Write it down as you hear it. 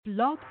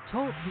Blog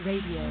Talk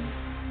Radio.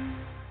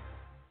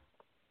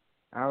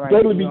 All right.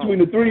 Certainly between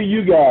the three of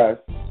you guys,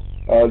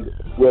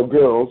 well,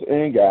 girls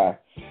and guys,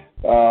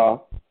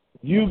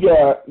 you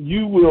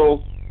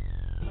will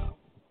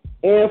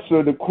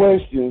answer the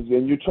questions,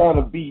 and you're trying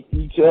to beat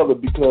each other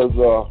because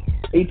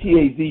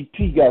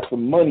ATAZP got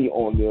some money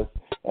on this,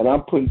 and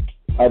I'm putting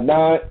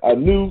a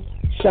new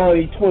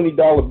shiny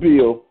 $20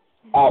 bill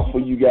out for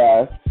you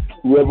guys,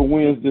 whoever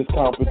wins this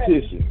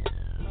competition.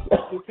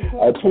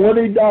 A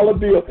 $20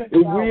 bill.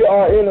 We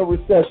are in a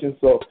recession,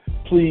 so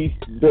please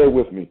bear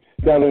with me.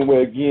 Down in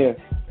where again,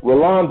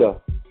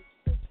 Rolanda.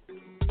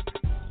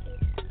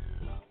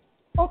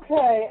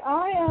 Okay,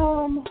 I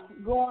am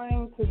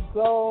going to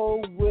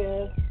go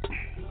with,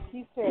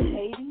 he said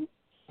 80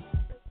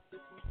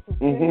 of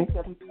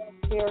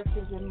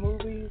characters in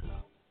movies.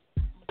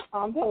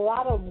 There are a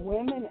lot of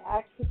women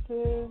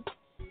actresses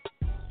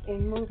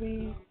in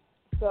movies,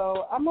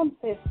 so I'm going to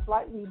say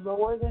slightly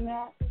lower than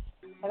that.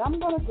 And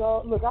I'm going to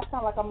go, look, I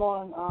sound like I'm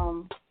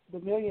on the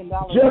 $1 Million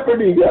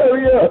Jeopardy, hell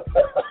yeah.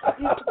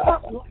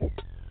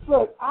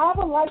 Look, I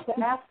would like to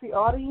ask the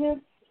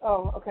audience.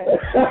 Oh, okay.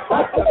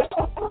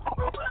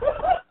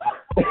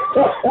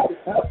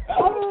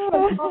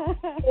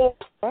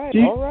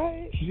 All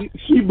right.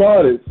 She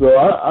bought it, so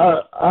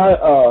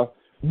I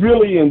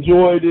really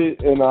enjoyed it,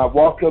 and I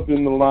walked up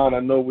in the line.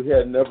 I know we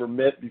had never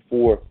met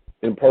before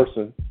in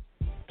person.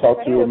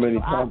 Talked to her many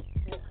times.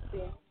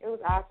 It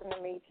was awesome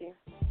to meet you.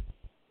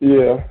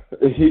 Yeah,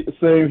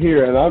 same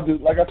here. And I'm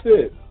just, like I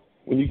said,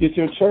 when you get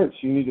your church,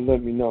 you need to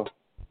let me know.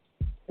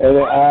 And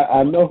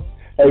I know,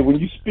 hey, when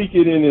you speak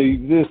it into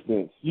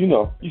existence, you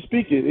know, you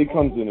speak it, it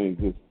comes into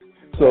existence.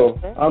 So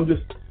I'm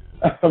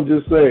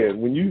just saying,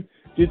 when you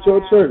get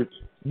your church,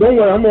 don't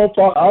worry, I'm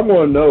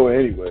gonna know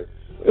anyway.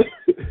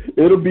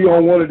 It'll be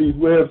on one of these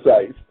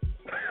websites.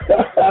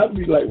 I'll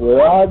be like,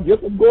 well, I guess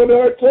I'm going to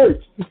our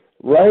church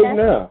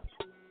now.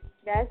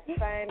 That's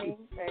funny.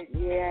 But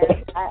yeah,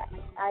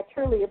 I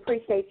truly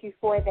appreciate you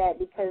for that,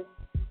 because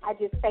I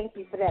just thank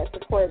you for that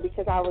support,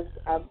 because I was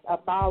a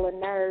ball of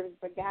nerves,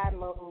 but God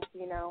moved,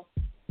 you know.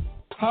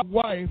 How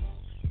wife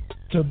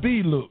to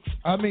be looks.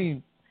 I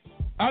mean,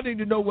 I need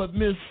to know what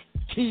Miss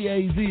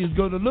TAZ is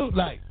going to look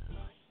like.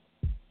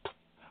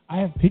 I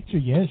have picture,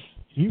 yes,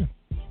 here.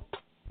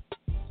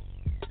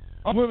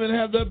 Women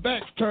have their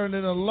backs turned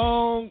in a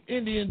long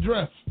Indian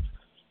dress.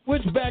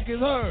 Which back is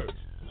hers?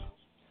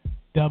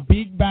 The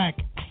big back,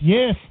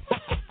 yes.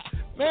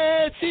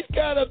 Man, she's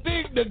got a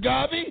big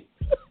Nagabi.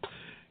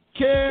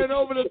 Carrying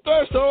over the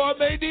thirst hole, I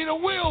may need a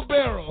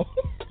wheelbarrow.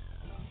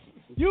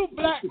 You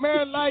black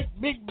man like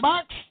big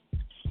box?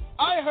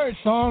 I heard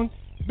song,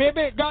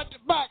 baby got the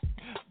back,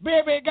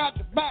 baby got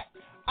the back.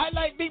 I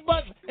like big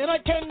butts, and I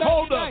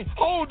cannot deny.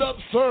 Hold up,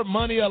 sir,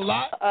 money a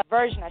lot.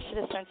 Version, I should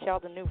have sent y'all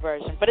the new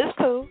version, but it's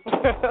cool.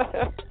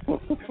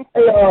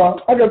 Hey,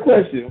 I got a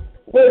question.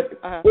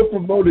 What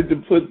promoted to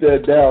put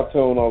that down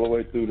tone all the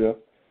way through there?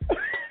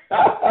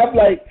 I'm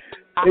like,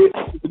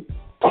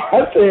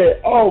 I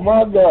said, oh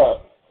my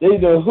God, they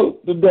done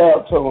hooked the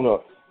down tone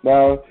up.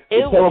 Now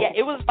it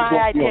was my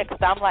idea,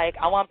 because I'm like,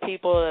 I want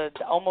people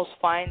to almost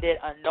find it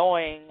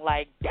annoying.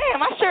 Like,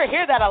 damn, I sure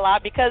hear that a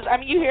lot, because I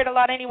mean, you hear it a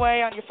lot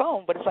anyway on your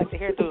phone, but it's like to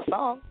hear it through a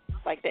song.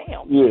 It's like,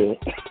 damn. Yeah.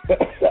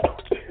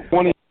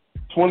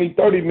 20,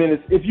 30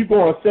 minutes. If you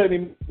go on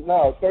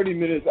 30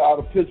 minutes out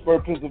of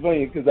Pittsburgh,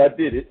 Pennsylvania, because I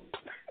did it.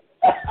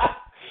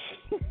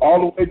 All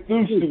the way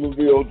through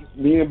Superville,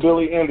 me and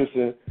Billy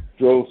Anderson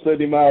drove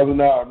 70 miles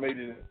an hour, made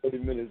it in 30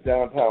 minutes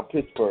downtown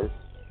Pittsburgh.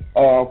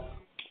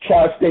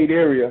 Tri-state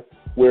area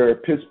where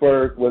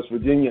Pittsburgh, West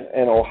Virginia,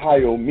 and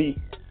Ohio meet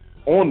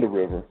on the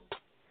river.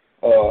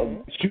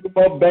 Shoot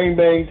 'em up, bang,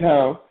 bang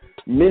town.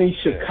 Mini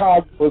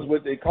Chicago is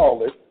what they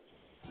call it.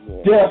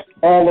 Death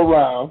all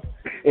around.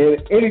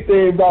 And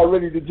anything about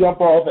ready to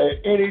jump off at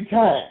any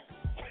time.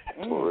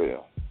 For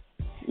real.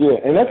 Yeah,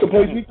 and that's the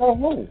place we call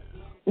home.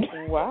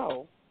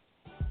 Wow.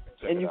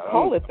 And you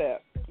call it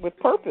that with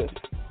purpose.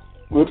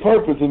 With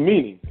purpose and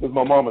meaning, because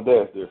my mom and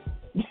dad's there.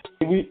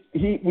 We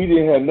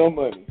didn't have no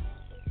money.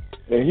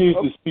 And here's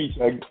the speech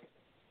I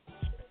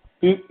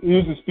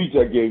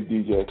gave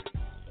DJ.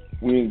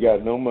 We ain't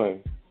got no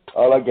money.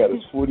 All I got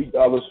is $40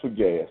 for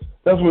gas.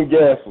 That's when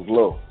gas was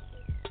low.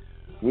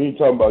 We ain't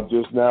talking about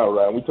just now,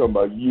 right? We talking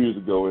about years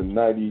ago in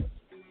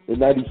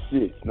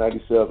 96,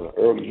 97,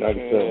 early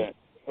 97.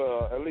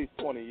 At least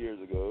 20 years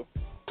ago.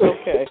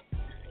 Okay.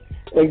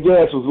 And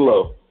gas was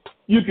low.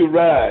 You could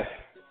ride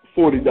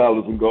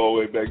 $40 and go all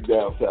the way back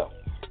down south.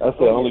 I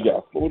said, I only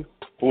got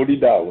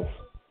 $40.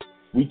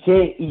 We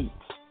can't eat.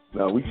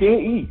 No, we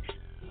can't eat.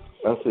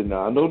 I said,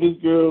 now, I know this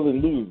girl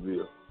in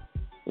Louisville,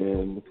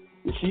 and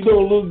if she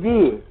don't look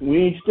good, we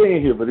ain't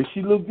staying here, but if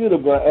she look good,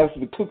 I'm going to ask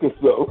her to cook us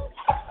so.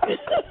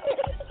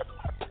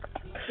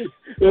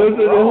 So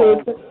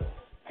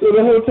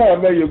the whole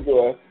time, man, you're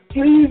going,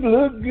 please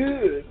look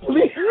good.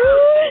 Please.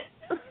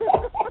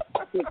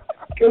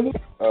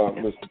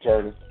 Mr.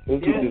 Turner,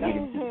 let's get this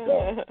in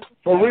the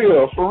For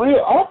real,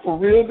 I'm for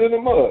real than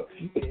a mug.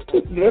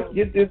 Let's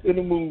get this in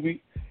the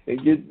movie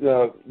and get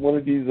one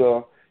of these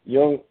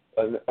young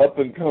an up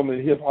and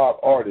coming hip hop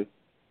artist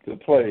to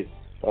play,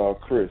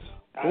 Chris.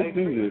 Let's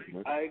do this,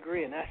 man. I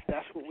agree, and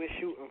that's what we're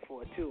shooting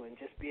for too, and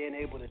just being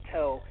able to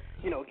tell,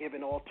 give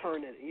an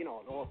alternate, an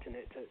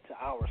alternate to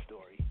our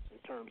story in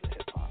terms of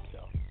hip hop. So.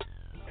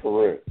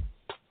 Correct.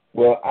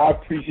 Well, I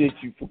appreciate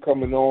you for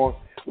coming on.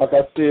 Like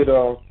I said,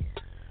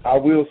 I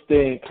will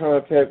stay in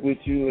contact with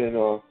you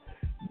and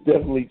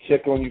definitely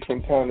check on you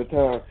from time to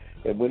time.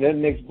 And when that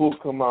next book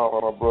come out,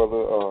 my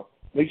brother,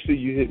 make sure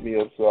you hit me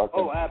up so I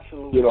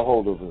can get a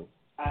hold of it.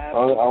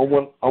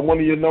 I'm one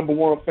of your number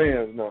one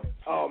fans now.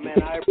 Oh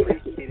man, I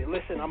appreciate it.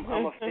 Listen, I'm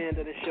a fan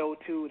of the show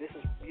too. This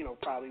is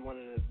probably one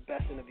of the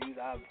best interviews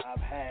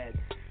I've had.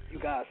 You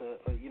guys are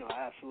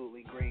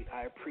absolutely great.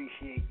 I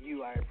appreciate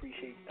you. I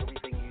appreciate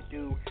everything you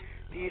do.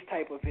 These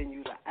type of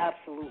venues are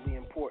absolutely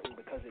important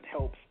because it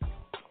helps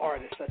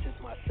artists such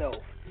as myself,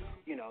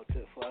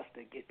 for us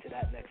to get to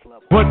that next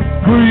level. What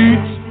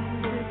breeds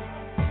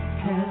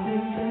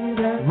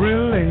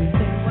really?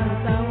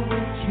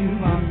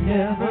 I'll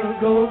never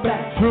go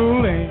back.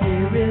 Truly,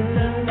 here is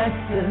a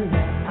lesson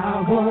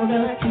I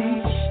wanna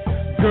teach.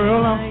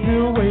 Girl, I'm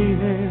still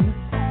waiting.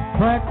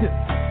 Practice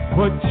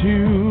what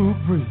you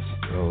preach.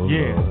 Oh,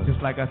 yeah, Lord.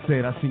 Just like I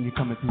said, I seen you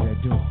coming through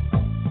that door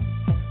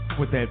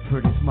with that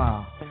pretty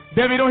smile.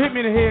 Debbie, don't hit me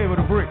in the head with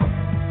a brick.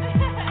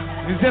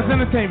 It's just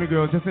entertainment,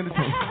 girl. Just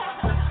entertainment.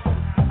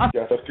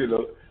 Got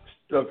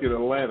stuck in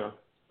Atlanta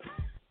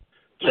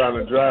trying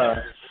to drive,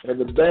 and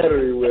the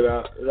battery went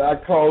out. And I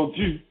called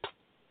you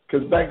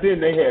because back then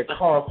they had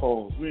car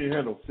phones. We didn't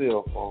have no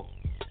cell phone.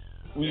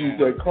 We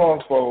used that car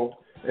phone,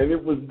 and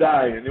it was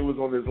dying. It was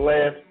on its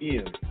last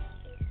end.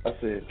 I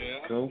said,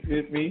 "Don't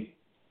hit me,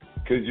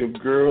 because your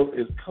girl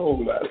is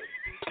cold out."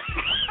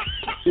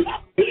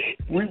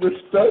 We were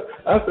stuck.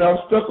 I said, "I'm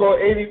stuck on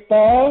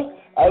 85.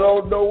 I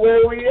don't know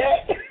where we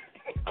at."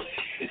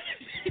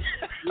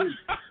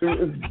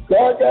 It's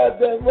dark out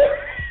there, man.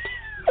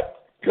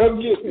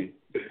 Come get me.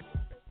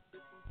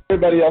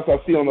 Everybody else I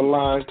see on the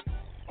line,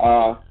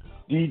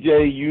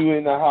 DJ, you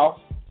in the house?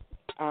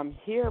 I'm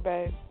here,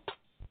 babe.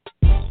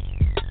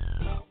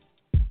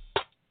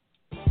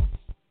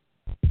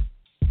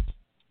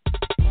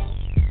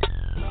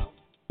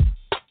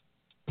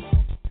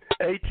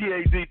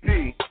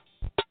 ATAZP,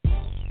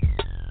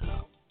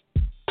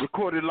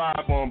 recorded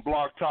live on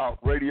Blog Talk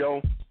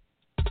Radio.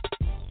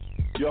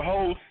 Your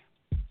host,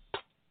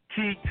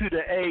 T to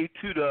the A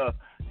to the,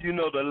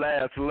 the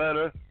last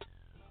letter.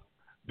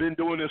 Been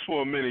doing this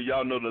for a minute.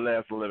 Y'all know the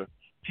last letter.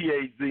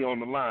 TAZ on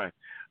the line.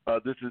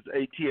 This is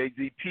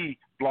ATAZP,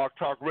 Blog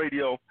Talk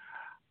Radio.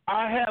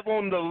 I have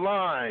on the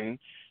line,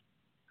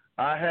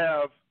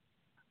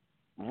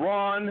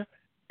 Ron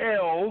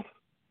L.,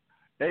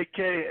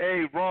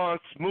 a.k.a. Ron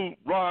Smoot,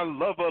 Ron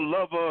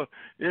Lover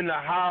in the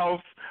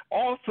house.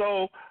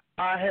 Also,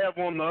 I have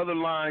on the other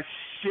line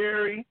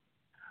Sherry,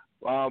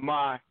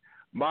 my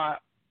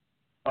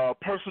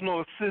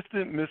personal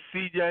assistant, Miss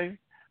CJ,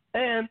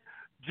 and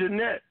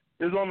Jeanette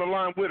is on the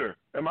line with her.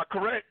 Am I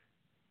correct?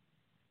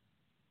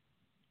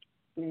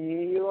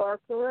 You are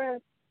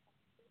correct.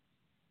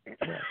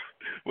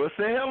 Well,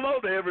 say hello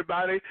to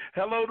everybody.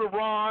 Hello to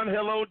Ron.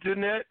 Hello,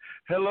 Jeanette.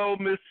 Hello,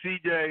 Miss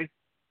CJ.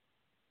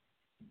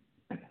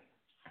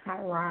 Hi,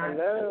 Ron.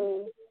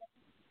 Hello.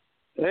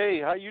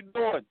 Hey, how you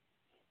doing?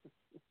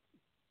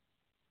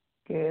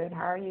 Good.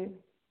 How are you?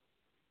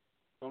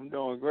 I'm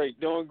doing great.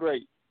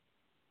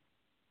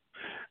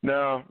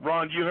 Now,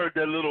 Ron, you heard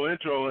that little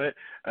intro,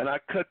 and I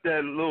cut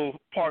that little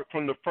part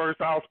from the first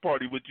house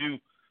party with you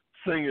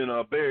singing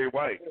Barry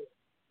White.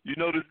 You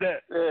noticed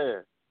that?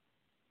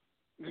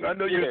 Yeah. I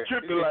know you're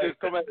tripping like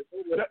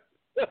that.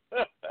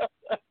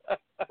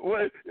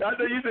 What? I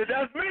know you said,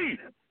 that's me.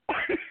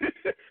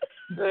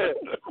 Yeah.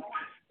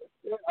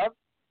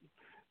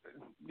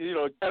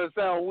 It kind of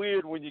sounds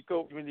weird when you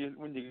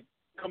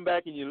come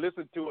back and you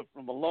listen to it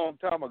from a long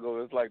time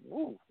ago. It's like,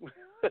 woo.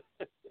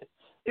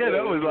 Yeah,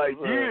 that was like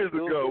years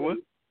ago.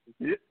 Wasn't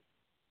it?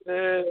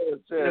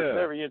 It's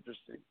very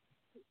interesting.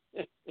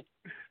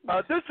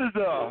 This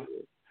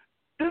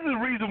is the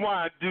reason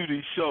why I do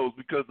these shows,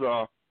 because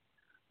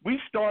we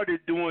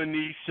started doing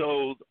these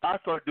shows. I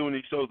started doing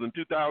these shows in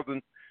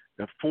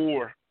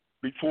 2004,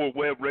 before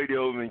web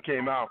radio even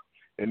came out.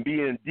 And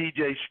me and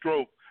DJ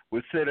Stroke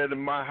would sit at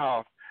my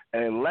house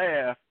and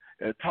laugh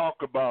and talk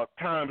about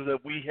times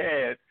that we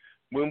had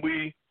when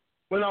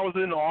I was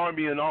in the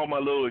Army and all my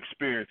little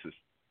experiences.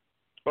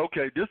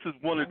 Okay, this is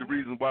one of the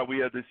reasons why we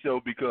had this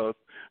show, because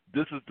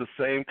this is the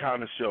same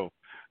kind of show.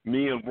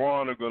 Me and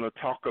Ron are going to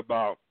talk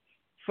about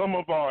some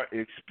of our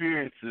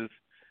experiences.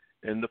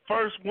 And the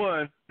first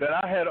one that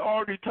I had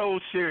already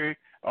told Sherry,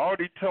 I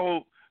already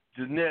told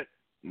Jeanette,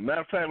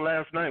 matter of fact,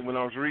 last night when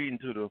I was reading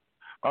to them,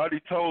 I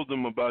already told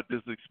them about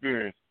this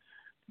experience.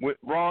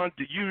 Ron,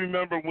 do you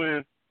remember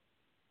when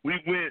we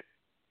went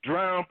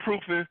drown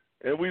proofing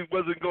and we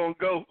wasn't going to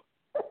go?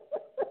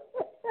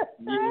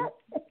 Yeah.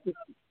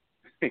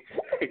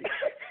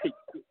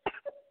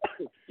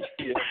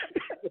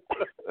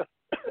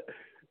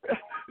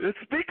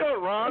 Speak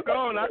up, Ron. Go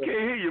on. I can't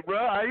hear you, bro.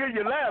 I hear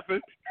you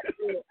laughing.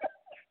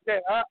 Yeah,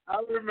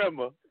 I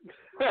remember.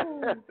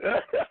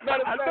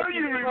 I know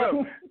you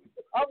remember.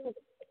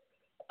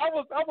 I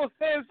was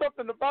saying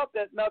something about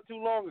that not too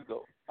long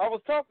ago. I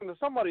was talking to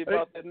somebody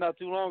about that not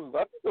too long ago.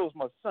 I think it was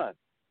my son.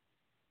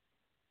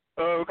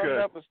 Okay. If I'm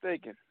not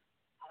mistaken.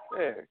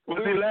 Yeah. Was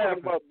we he were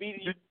laughing? Talking about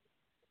BDU.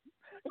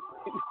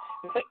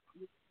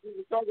 We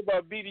were talking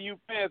about BDU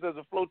pants as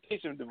a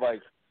flotation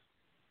device.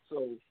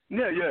 So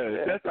yeah.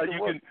 That's how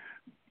you can.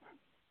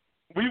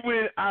 We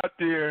went out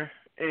there,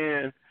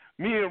 and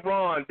me and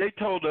Ron, they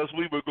told us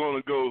we were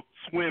going to go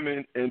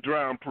swimming and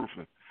drown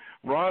proofing.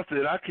 Ron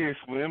said, I can't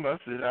swim. I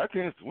said, I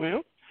can't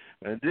swim.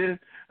 And then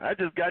I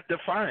just got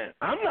defiant.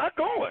 I'm not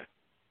going.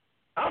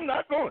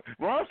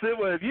 Ron said,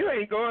 well, if you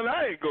ain't going,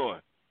 I ain't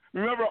going.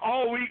 Remember,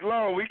 all week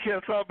long, we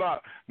kept talking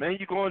about, man,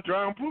 you going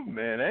drown proof?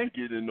 Man, I ain't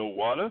getting in no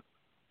water.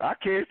 I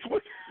can't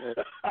swim.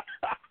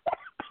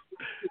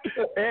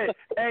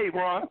 hey,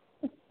 Ron,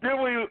 then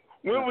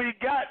when we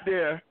got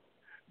there,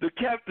 the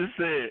captain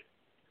said,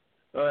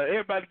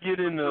 everybody get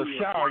in the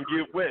shower and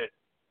get wet.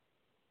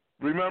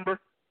 Remember?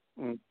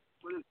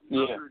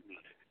 Yeah.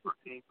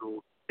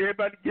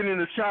 Everybody get in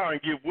the shower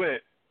and get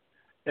wet.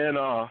 And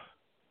I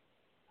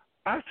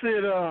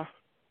said,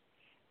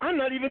 I'm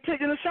not even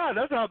taking a shower.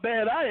 That's how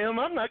bad I am.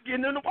 I'm not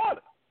getting in the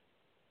water.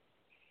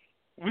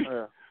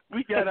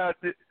 We got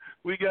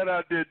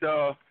out there,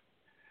 dog,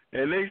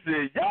 and they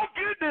said, y'all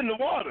get in the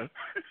water.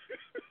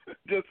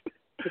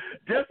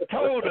 just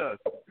told us.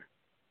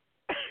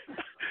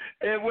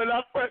 And when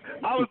I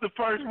was the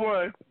first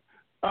one,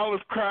 I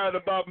was crying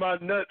about my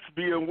nuts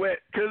being wet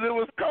because it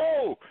was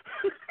cold.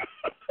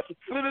 As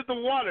soon as the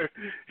water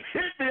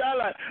hit me,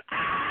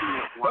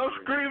 I'm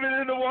screaming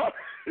in the water.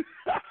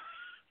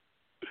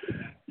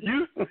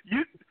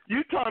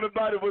 You talked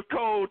about it was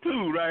cold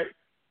too, right?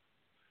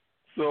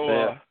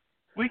 So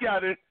we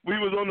got it. We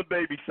was on the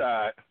baby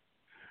side.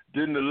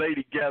 Then the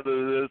lady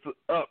gathered us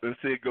up and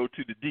said, go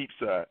to the deep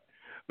side.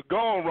 Go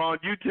on, Ron,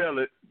 you tell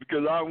it,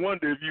 because I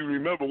wonder if you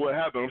remember what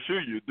happened. I'm sure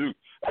you do.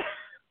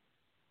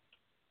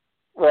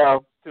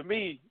 Well, to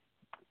me,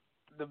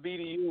 the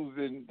BDUs,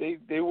 and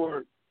they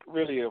weren't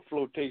really a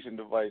flotation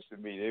device to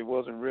me. They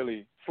wasn't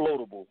really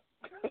floatable.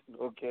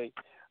 Okay.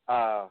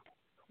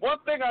 One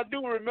thing I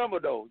do remember,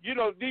 though, do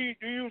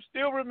you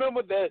still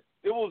remember that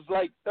it was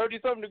like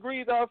 30-something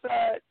degrees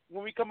outside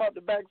when we come out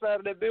the backside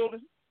of that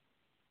building?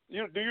 Do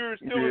you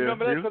still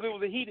remember that? Because it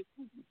was a heated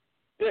pool.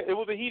 Yeah, it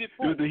was a heated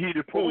pool. It was a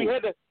heated pool. We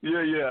had to,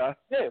 Yeah,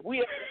 we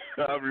had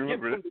to I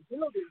remember that. the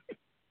building.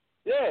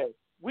 Yeah,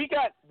 we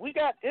got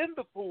in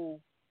the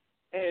pool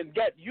and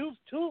got used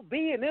to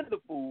being in the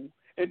pool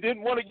and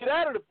didn't want to get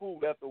out of the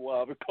pool after a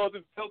while because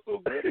it felt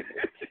so good.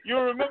 You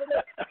remember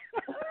that?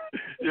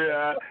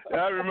 Yeah,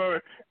 I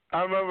remember.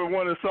 I remember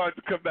one of the songs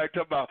to come back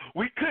talking about,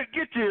 we couldn't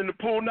get you in the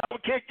pool, now we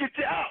can't get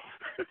you out.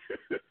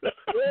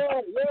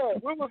 Yeah.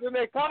 We was in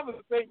that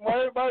conversation while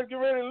everybody get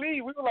ready to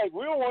leave. We were like,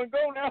 we don't want to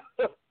go now.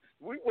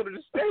 We wanted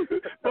to stay.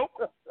 but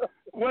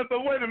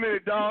wait a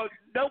minute, dog.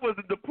 That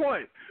wasn't the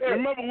point. Yeah.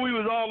 Remember we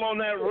was all on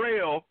that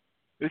rail,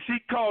 and she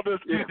called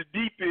us to the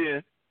deep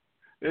end,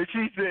 and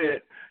she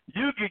said,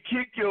 you can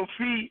kick your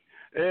feet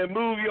and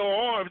move your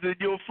arms and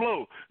you'll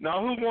float. Now,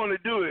 who want to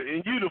do it?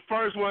 And you the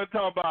first one to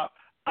talk about,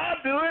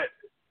 I'll do it.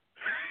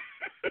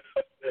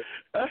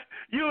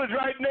 You was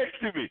right next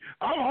to me.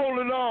 I'm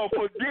holding on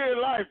for dear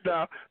life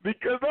now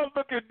because I'm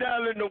looking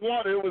down in the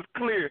water. It was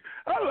clear.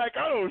 I'm like,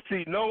 I don't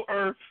see no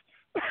earth.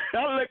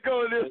 I let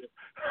go of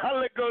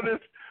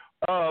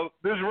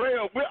this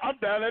rail. I'm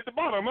down at the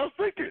bottom. I'm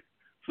sinking.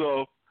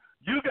 So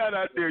you got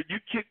out there. You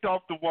kicked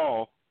off the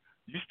wall.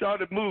 You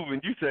started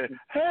moving. You said,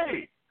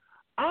 hey,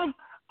 I'm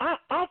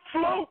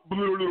float.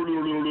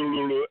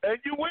 And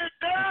you went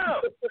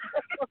down.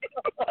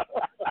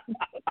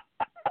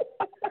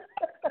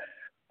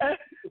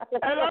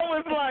 And I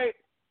was like,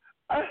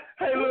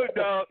 hey, look,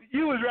 dog,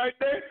 you was right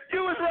there.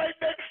 You was right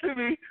next to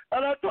me.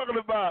 And I'm talking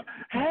about,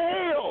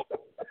 help.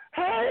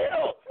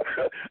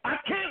 I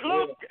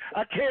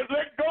can't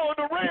let go of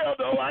the rail,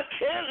 though. I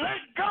can't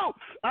let go.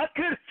 I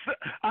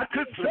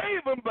could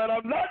save him, but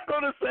I'm not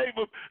going to save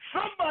him.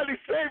 Somebody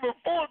save him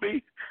for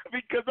me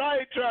because I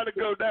ain't trying to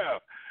go down.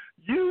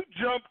 You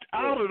jumped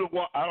out of the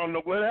water. I don't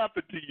know what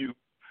happened to you.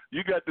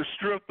 You got the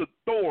strength of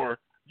Thor.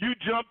 You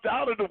jumped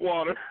out of the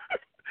water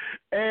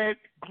and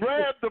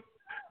grabbed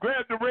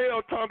the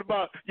rail, talking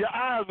about your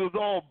eyes was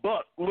all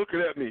buck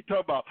looking at me,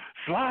 talking about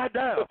slide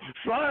down.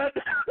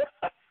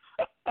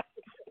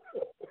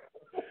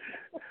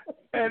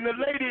 And the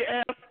lady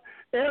asked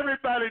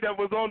everybody that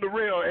was on the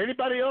rail,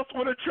 anybody else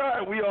want to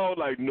try? We all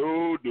like,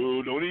 no,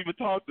 don't even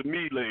talk to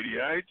me, lady.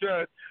 I ain't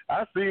trying.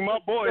 I seen my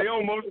boy, he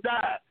almost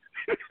died.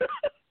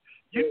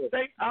 You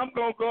think I'm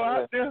going to go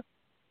out there?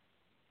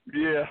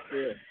 Yeah.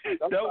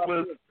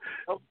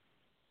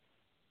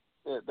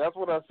 That's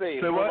what I say.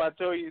 So when I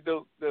tell you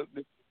the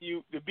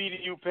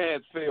BDU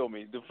pants fail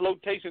me. The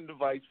flotation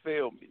device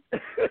failed me.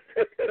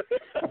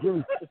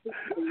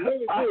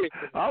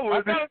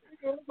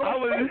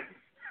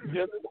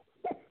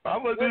 I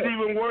wasn't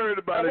even worried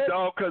about it,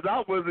 dog, because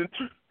I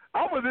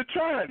wasn't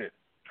trying it.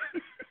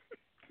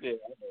 Yeah.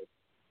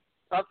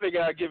 I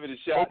figure I'd give it a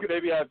shot. Okay.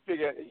 Maybe I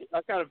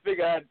kind of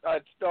figure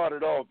I'd start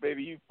it off.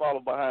 Maybe you follow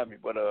behind me,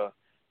 but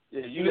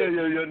yeah.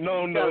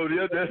 No,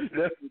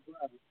 that's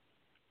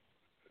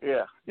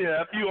yeah.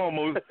 Yeah, after you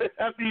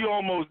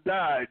almost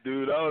died,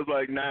 dude, I was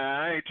like,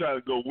 nah, I ain't trying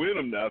to go with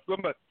him now.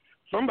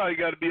 Somebody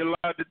got to be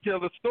allowed to tell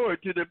the story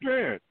to their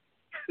parents.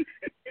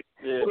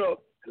 Yeah.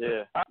 So,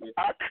 yeah.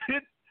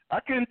 I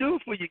couldn't do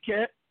it for you,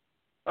 Cat.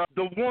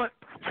 The one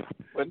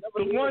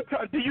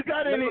time. Do you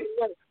got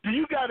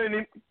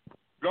any?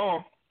 Go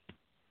on.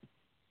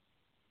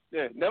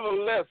 Yeah.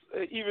 Nevertheless,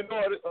 even though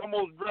I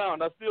almost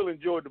drowned, I still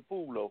enjoyed the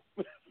pool though.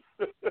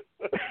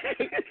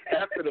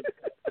 After the.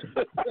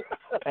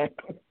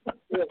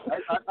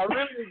 I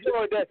really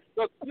enjoyed that.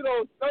 But,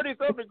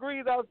 30-something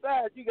degrees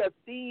outside, you got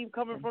steam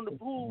coming from the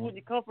pool when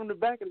you come from the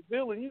back of the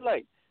building. You're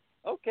like,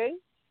 okay,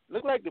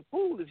 look like the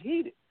pool is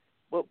heated,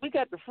 but we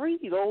got the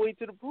freeze all the way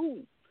to the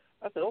pool.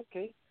 I said,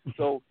 okay.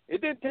 So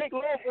it didn't take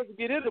long for us to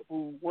get in the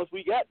pool once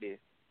we got there.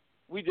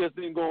 We just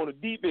didn't go on the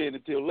deep end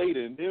until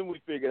later, and then we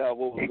figured out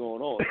what was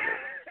going on.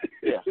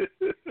 Yeah.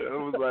 I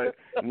was like,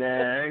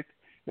 nah.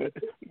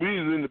 We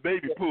was in the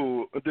baby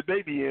pool, the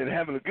baby end,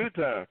 having a good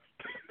time.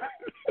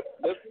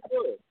 That's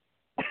good.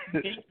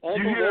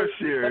 You hear us,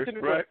 Sherry,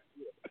 right?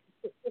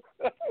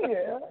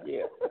 Yeah.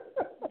 Yeah.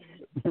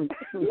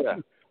 Yeah.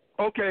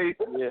 Okay.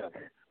 Yeah.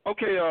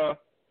 Okay.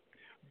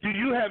 Do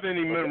you have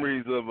any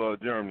memories of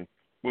Germany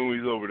when we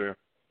was over there?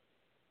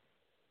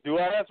 Do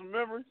I have some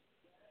memories?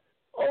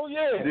 Oh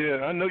yeah.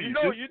 Yeah, I know you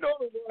do. You know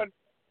the one.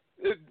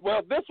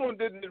 Well, this one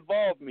didn't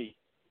involve me.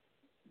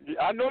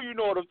 I know you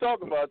know what I'm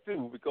talking about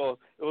too, because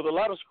there was a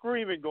lot of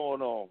screaming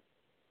going on,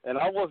 and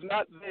I was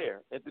not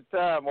there at the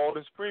time. All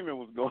the screaming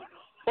was going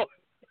on.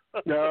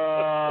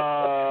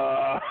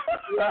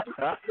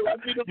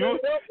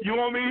 You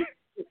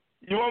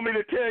want me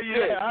to tell you?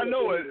 Yeah, I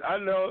know it. I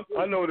know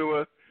what it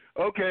was.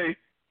 Okay.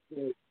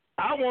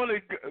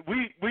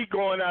 We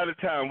going out of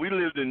town. We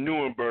lived in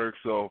Nuremberg,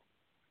 so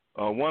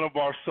one of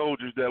our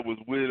soldiers that was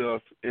with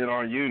us in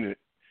our unit,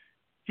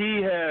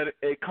 he had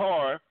a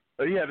car.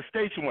 He had a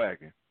station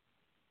wagon,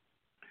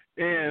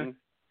 and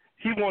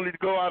he wanted to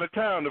go out of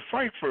town to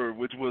Frankfurt,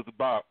 which was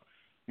about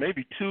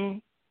maybe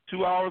two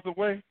hours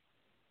away.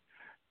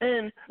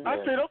 And I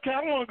said, okay,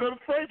 I want to go to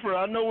Frankfurt.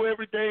 I know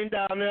everything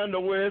down there. I know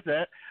where it's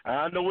at.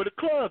 I know where the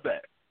club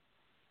at.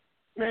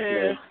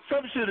 Man,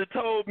 something should have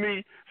told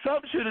me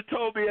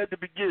at the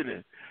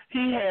beginning.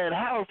 He had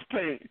house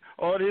paint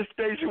on his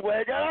station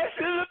wagon. I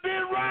should have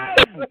been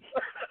riding.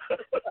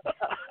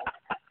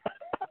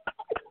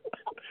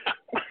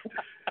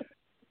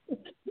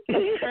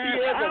 He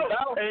had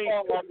house paint.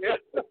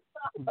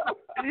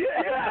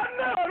 Yeah, I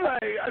know.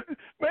 Like,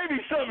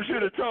 maybe something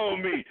should have told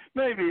me.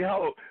 Maybe,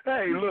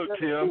 hey, look,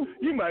 Tim,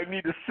 you might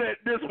need to set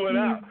this one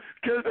out,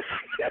 because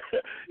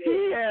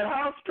he had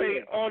house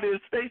paint on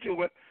his station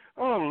wagon.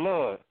 Oh,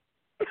 Lord.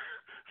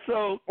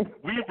 So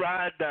we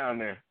ride down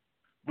there.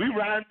 We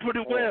ride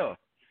pretty well.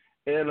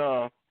 And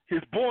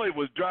his boy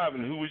was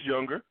driving, who was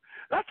younger.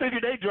 I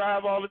figured they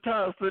drive all the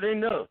time, so they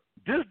know.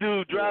 This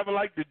dude driving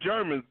like the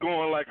Germans,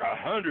 going like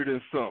 100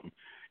 and something,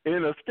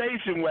 in a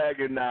station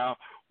wagon now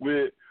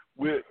with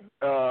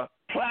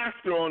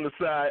plaster on the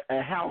side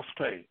and house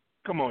paint.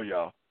 Come on,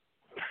 y'all.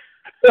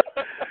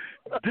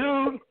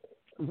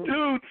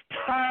 Dude's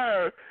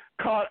tire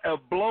caught a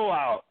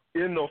blowout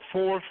in the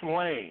fourth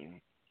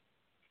lane.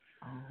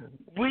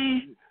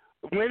 When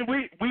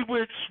we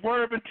were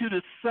swerving to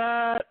the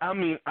side, I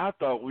mean, I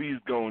thought we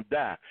was gonna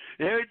die.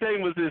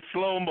 Everything was in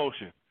slow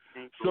motion.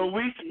 So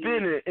we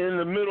spinning in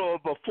the middle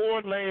of a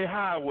 4-lane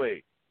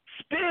highway.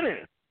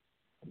 Spinning.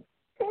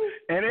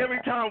 And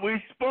every time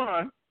we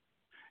spun,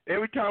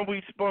 and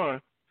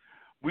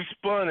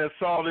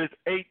saw this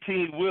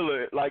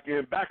 18-wheeler like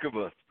in back of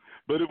us,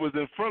 but it was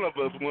in front of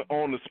us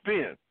on the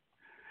spin.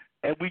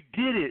 And we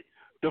did it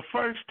the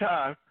first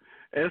time,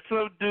 and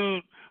some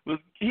dude was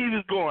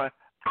going,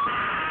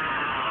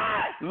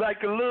 ah,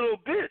 like a little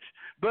bitch.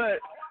 But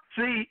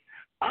see,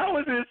 I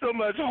was in so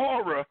much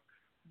horror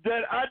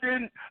that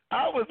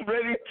I was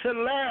ready to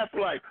laugh,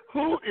 like,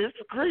 who is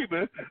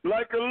screaming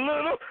like a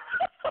little,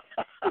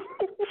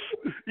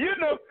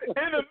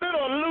 in the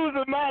middle of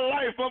losing my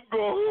life, I'm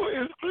going, who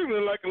is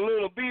screaming like a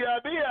little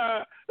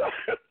B-I-B-I?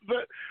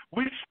 But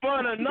we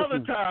spun another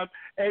time,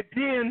 and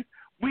then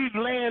we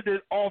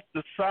landed off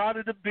the side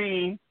of the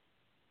beam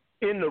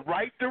in the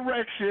right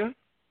direction,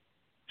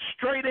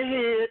 straight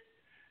ahead,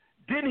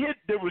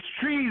 there was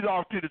trees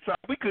off to the side.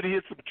 We could have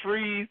hit some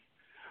trees.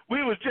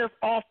 We was just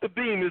off the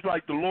beam. It's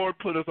like the Lord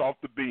put us off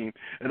the beam,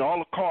 and all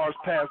the cars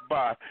passed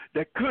by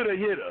that could have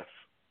hit us.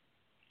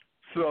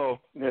 So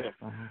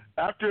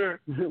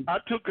after I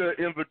took an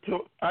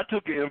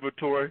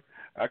inventory,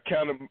 I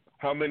counted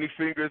how many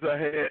fingers I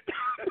had.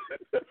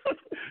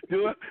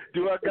 Do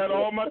I got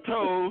all my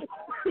toes?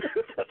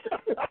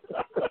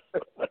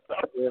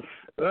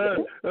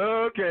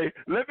 Okay,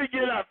 let me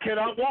get out. Can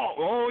I walk?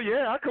 Oh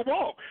yeah, I can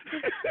walk.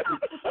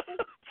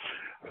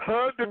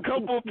 Hugged a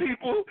couple of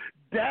people,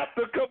 dapped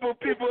a couple of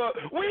people up.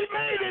 We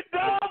made it,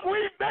 dog.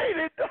 We made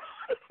it, dog.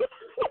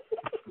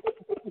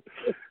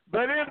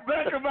 But in the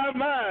back of my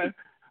mind,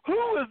 who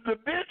was the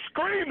bitch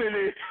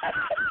screaming?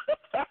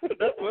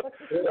 That's what.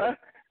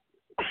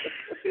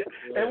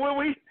 And when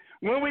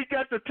we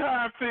got the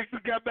time fixed, we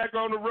got back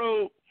on the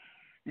road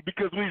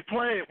because we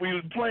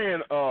was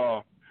playing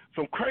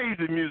some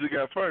crazy music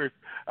at first.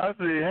 I said,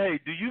 "Hey,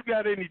 do you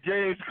got any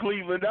James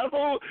Cleveland?" That's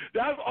all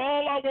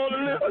I want to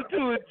listen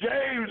to is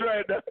James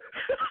right now.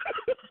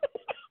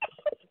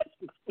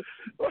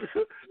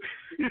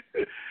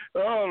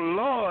 Oh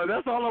Lord,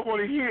 that's all I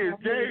want to hear is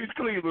James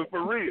Cleveland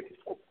for real.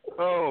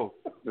 Oh,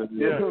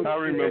 yeah, I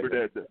remember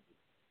that.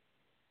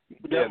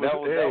 That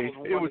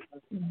was.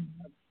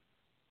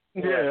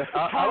 Yeah,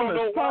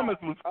 Thomas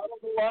was. I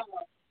don't know why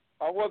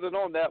I wasn't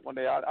on that one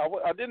day.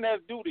 I didn't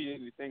have duty or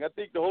anything. I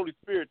think the Holy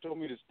Spirit told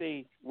me to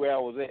stay where I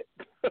was at.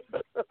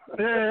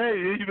 Hey,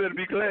 you better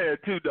be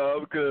glad too,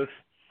 dog, because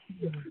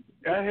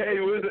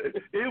it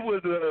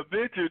was an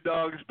adventure,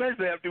 dog.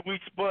 Especially after we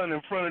spun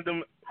in front of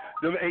them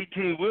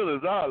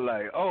 18-wheelers. I was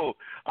like, oh,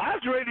 I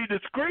was ready to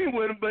scream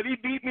with him, but he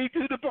beat me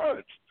to the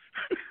punch.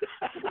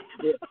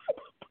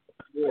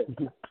 Yeah.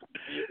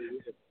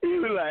 He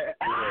was like,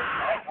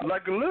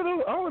 like a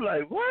little. I was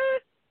like,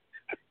 what?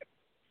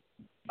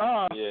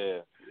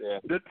 Yeah.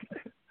 The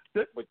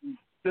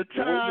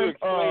time.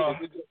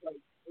 It's just like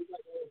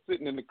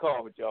sitting in the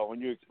car with y'all.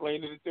 When you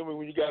explained it to me,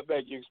 when you got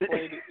back, you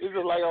explained it. It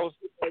was like I was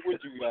sitting there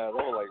with you guys.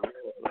 I was like,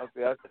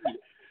 I see it.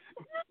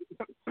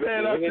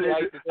 Man,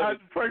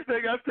 first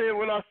thing I said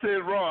when I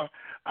said Ron,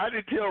 I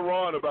didn't tell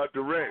Ron about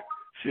the wreck,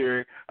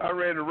 Sherry. I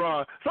ran to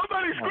Ron.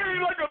 Somebody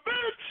screamed like a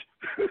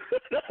bitch.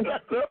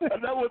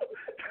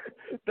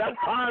 That's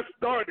how I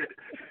started.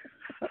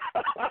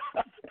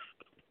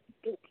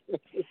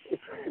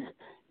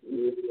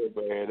 Yeah,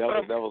 man,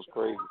 that was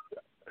crazy.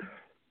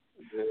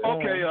 Yeah.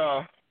 Okay,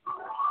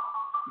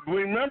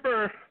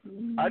 remember,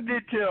 I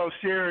did tell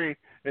Sherry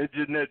and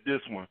Jeanette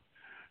this one.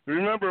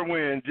 Remember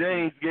when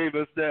James gave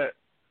us that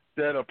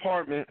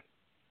apartment,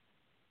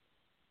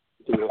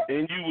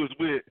 and you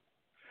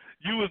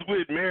was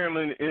with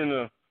Marilyn in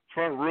the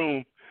front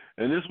room,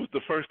 and this was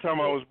the first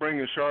time I was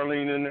bringing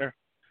Charlene in there.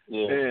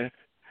 Yeah.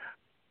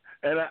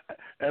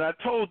 And I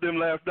told them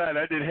last night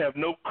I didn't have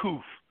no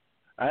coof.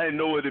 I didn't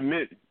know what it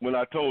meant when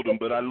I told them,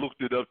 but I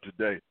looked it up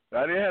today.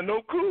 I didn't have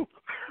no coof.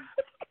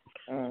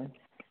 And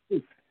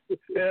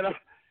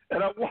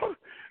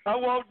I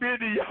walked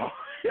into y'all.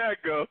 Here I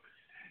go.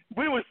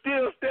 We were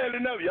still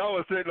standing up. Y'all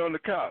were sitting on the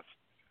couch.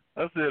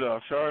 I said,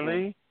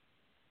 Charlene,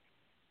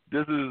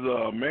 this is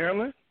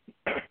Marilyn.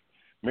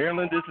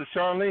 Marilyn, this is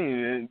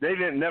Charlene. And they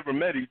never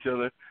met each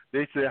other.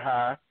 They said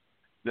hi.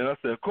 Then I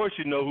said, of course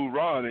you know who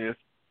Ron is.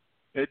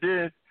 And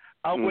then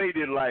I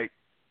waited like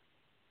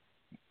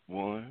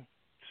 1,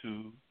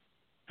 2,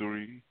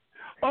 3.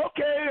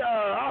 Okay,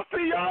 I'll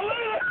see y'all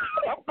later.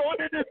 I'm going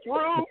in this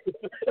room.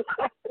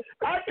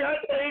 I got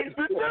things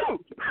to do.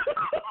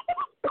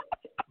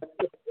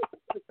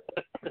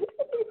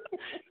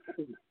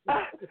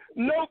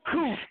 No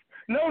coof,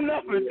 no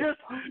nothing.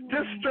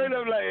 Just straight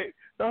up like,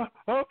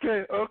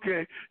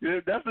 okay. Yeah,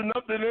 that's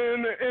enough in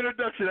the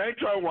introduction. I ain't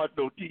trying to watch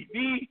no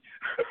TV.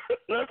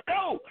 Let's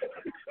go.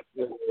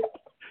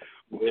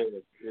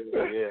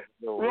 Yeah.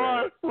 No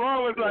Ron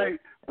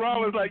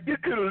was like, you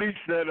could have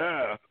leached that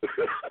out.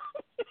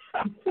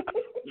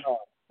 No,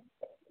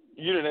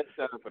 you didn't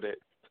have time for that.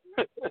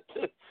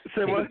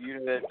 Say what? You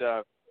didn't have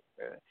time.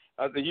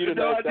 I said you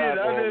didn't have time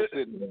for all the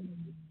sitting there.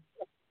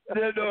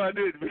 Yeah, no, I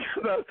didn't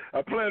because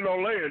I planned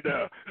on laying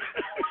down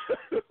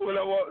when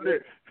I walked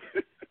there.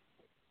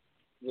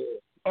 Yeah.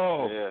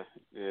 Oh,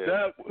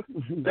 yeah.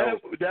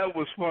 That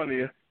was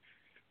funny.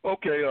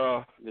 Okay.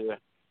 Yeah.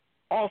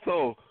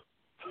 Also,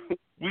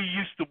 we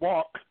used to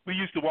walk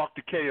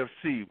to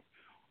KFC.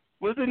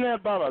 Wasn't that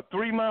about a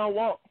 3-mile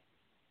walk?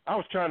 I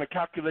was trying to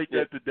calculate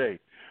that today.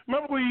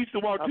 Remember we used to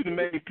walk to the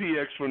main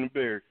PX from the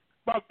Berry?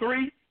 About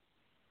 3?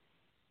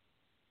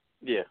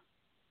 Yeah.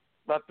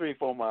 About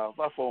 3-4 miles.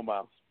 About 4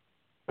 miles.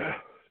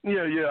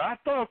 Yeah, I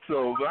thought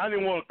so, but I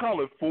didn't want to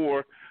call it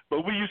 4,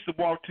 but we used to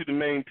walk to the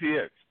main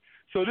PX.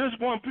 So this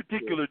one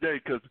particular day,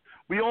 because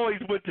we always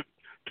went to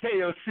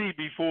KFC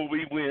before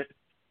we went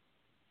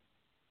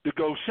to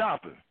go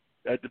shopping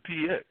at the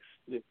PX.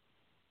 Yeah.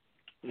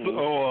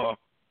 So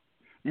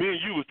me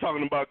and you was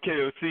talking about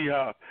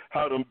KFC,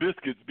 how them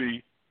biscuits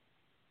be.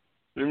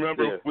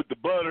 Remember with the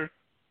butter?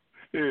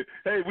 Yeah.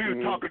 Hey, we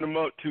were talking them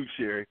up too,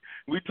 Sherry.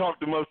 We talked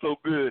them up so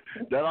good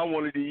that I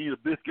wanted to eat a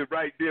biscuit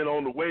right then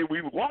on the way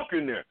we were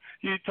walking there.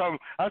 He was talking.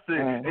 I said,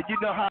 and you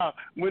know how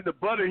when the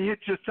butter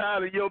hits your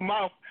side of your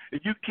mouth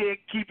and you can't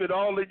keep it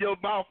all in your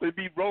mouth and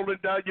be rolling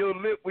down your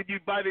lip when you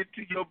bite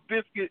into your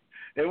biscuit,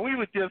 and we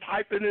were just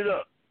hyping it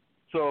up.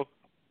 So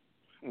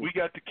we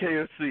got to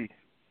KFC.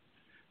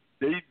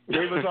 They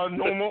gave us our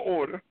normal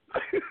order.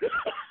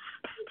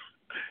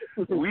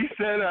 We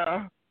sat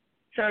down.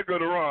 I go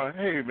to Ron.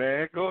 Hey,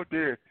 man, go up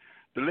there.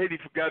 The lady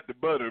forgot the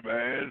butter,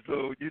 man.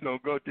 So,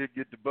 go up there and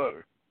get the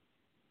butter.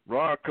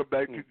 Ron come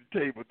back to the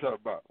table talk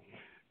about.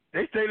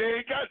 They say they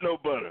ain't got no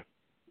butter.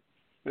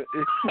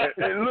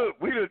 And look,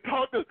 we done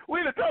talked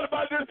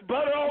about this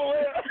butter all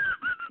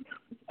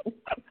the way.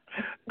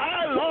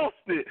 I lost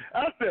it.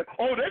 I said,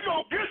 "Oh, they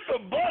gonna get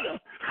some butter."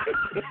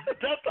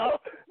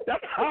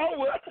 That's how it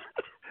was.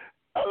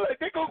 I was like,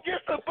 "They gonna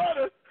get some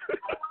butter."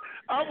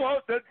 I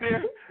walked up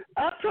there.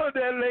 I told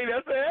that lady,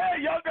 I said,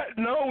 "Hey, y'all got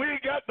we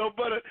ain't got no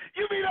butter.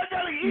 You mean I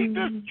gotta eat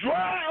this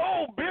dry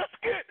old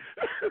biscuit?"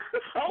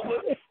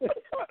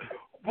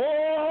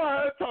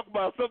 Boy, talk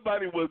about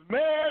somebody was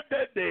mad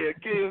that day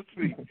at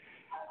KFC.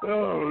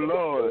 Oh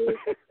Lord,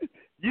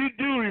 you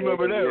do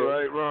remember that,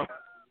 right, Ron?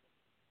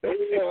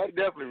 Yeah, I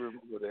definitely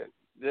remember that.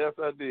 Yes,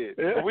 I did.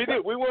 Yeah. But we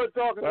did. We weren't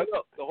talking about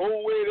the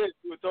whole way there.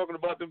 We were talking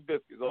about them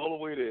biscuits all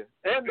the way there,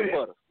 and the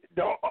butter.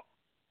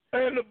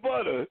 And the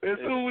butter. As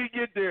soon as we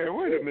get there,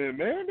 wait a minute,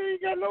 man, they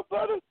ain't got no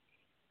butter.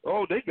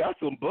 Oh, they got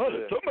some butter.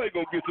 Yeah. Somebody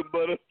gonna get some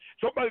butter.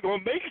 Somebody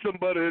gonna make some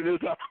butter in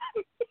this house.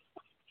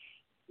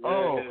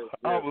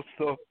 I was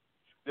so.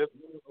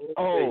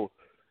 Oh,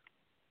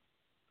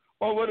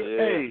 what? Yeah.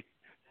 Hey,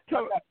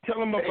 tell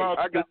them about.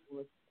 I got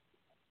one.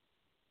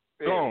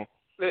 Go on.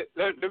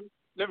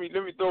 Let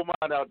me throw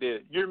mine out there.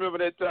 You remember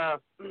that time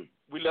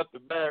we left the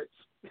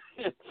barracks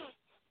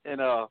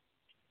and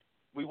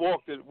we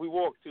walked to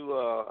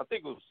I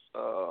think it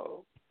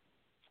was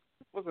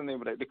what's the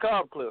name of that? The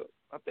Cobb Club.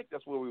 I think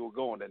that's where we were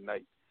going that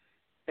night.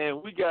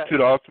 And we got to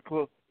the Oscar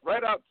Club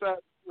right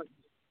outside,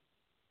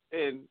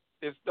 and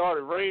it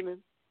started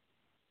raining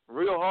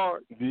real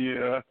hard.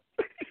 Yeah.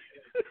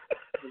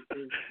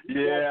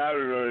 Yeah, I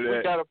remember that.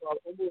 We got about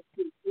almost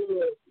to the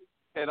club,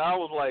 and I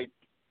was like,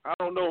 I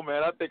don't know,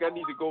 man. I think I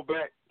need to go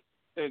back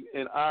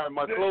and iron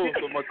my clothes,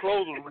 but my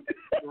clothes were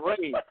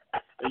rain.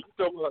 And you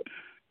talking about,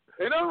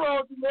 ain't nothing wrong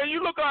with you, man.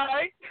 You look all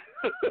right.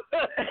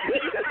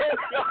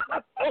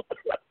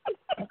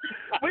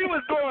 We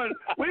was going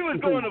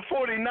to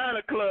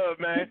 49er Club,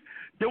 man.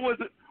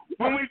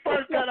 When we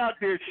first got out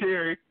there,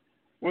 Sherry.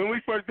 When we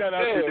first got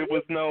out there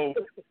was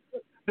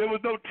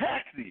no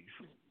taxis.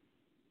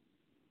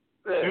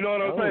 You know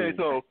what I'm saying?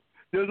 So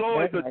there's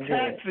always a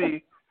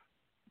taxi.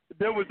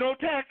 There was no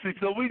taxi,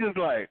 so we just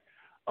like,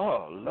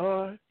 oh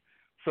Lord.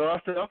 So I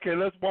said, okay,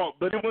 let's walk.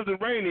 But it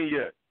wasn't raining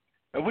yet.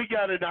 And we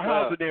got in the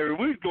housing area.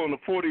 We was going to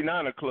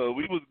 49er Club.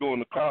 We was going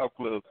to Cobb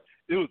Club.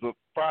 It was a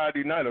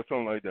Friday night or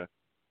something like that.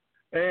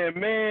 And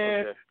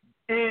man,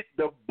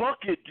 the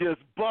bucket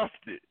just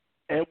busted.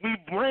 And we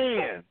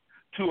ran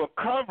to a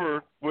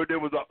cover where there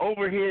was an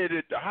overhead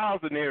at the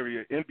housing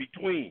area in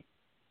between.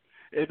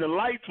 And the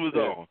lights was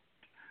on.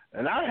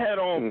 And I had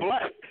on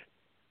black.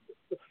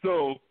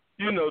 So,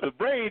 you know, the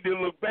rain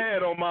didn't look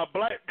bad on my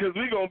black because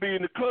we going to be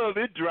in the club.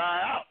 It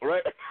dry out,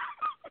 right?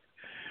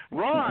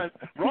 Ron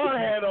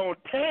had on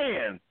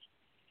tan.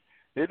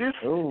 And his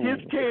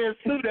tan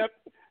suit,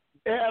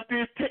 after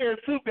his tan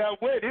suit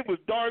got wet, it was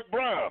dark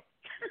brown.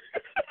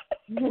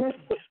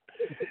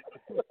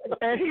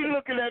 And he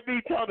looking at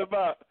me talking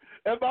about,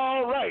 am I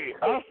all right?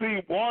 I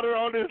see water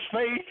on his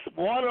face,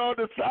 water on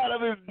the side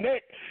of his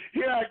neck.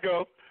 Here I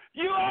go.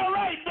 You all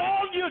right,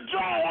 dog? You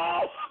dry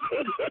off.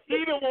 He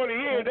didn't want to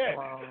hear that.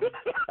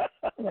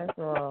 That's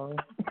wrong.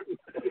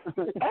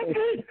 I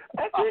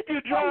think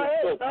you dry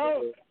off,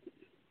 dog.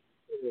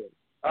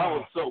 I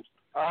was soaked.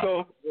 I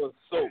was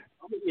soaked.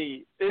 I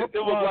mean, it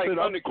was like I'm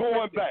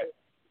going back.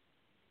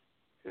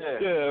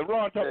 Yeah,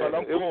 Ron talking about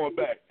I'm going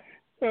back.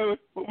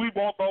 We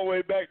walked all the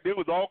way back. There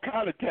was all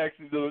kind of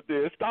taxis over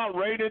there. It started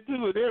raining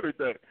too and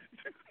everything.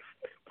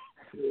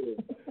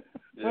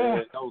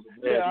 That was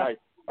a bad night.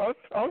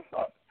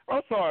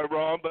 I'm sorry,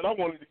 Ron, but I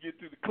wanted to get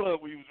to the club.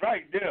 We was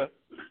right there.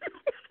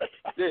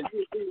 You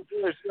were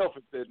very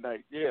selfish that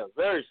night. Yeah,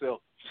 very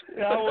selfish.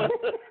 Yeah,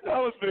 I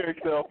was very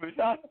selfish.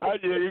 I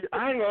ain't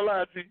gonna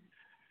lie to you,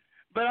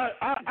 but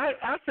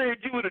I said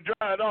you would have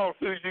dried off as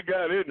soon as you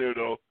got in there,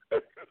 though.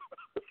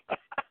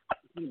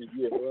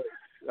 Yeah,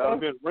 right. I've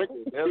been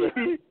wrinkled.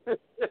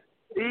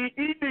 He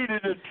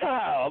needed a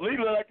towel. He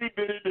looked like he'd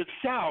been in the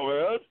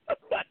shower.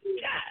 God.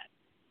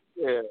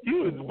 Yeah.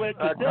 You was wet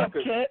to death,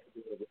 cat.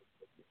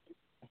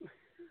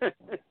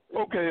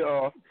 Okay,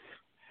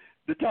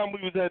 the time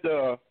we was at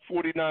the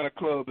 49er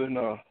Club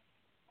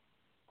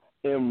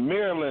in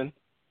Maryland,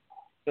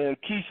 and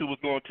Keisha was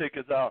going to take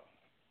us out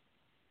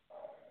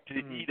to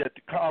eat at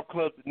the Cobb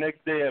Club the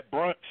next day at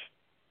brunch.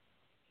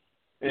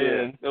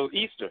 And it was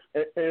Easter.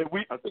 And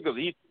I think it was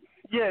Easter.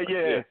 Yeah.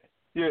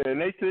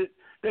 And they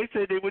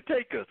said they would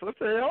take us. I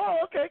said, oh,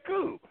 okay,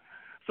 cool.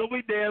 So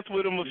we danced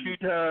with them a few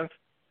times.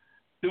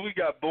 Then we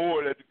got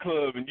bored at the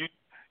club, and you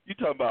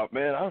talking about,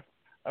 man,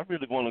 I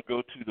really want to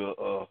go to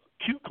the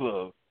Q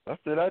Club. I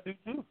said, I do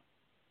too.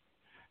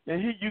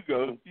 And here you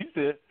go. You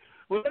said,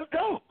 well, let's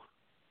go.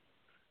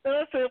 And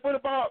I said, what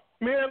about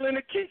Marilyn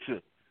and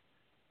Keisha?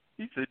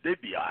 He said,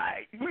 they'd be all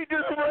right. We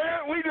just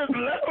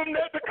left them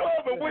at the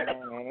club and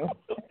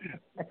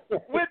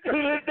went to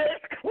the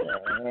next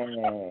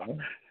club.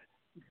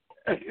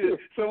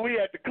 So we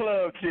at the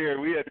club, Cherry.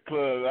 We at the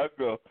club. I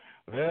go,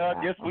 well,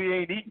 I guess we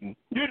ain't eating.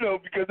 You know,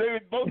 because they were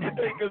supposed to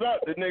take us out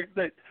the next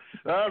day.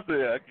 I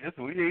said, I guess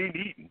we ain't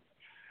eating.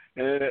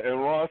 And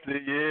Ron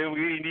said, yeah,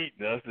 we ain't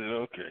eating. I said,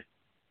 okay.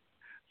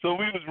 So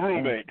we was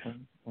roommates.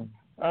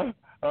 I'm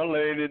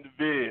laying in the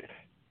bed.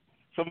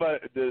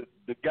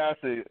 the guy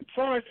said,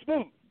 "Sorry,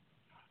 Smoot,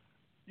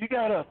 you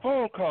got a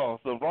phone call."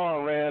 So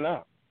Ron ran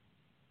out.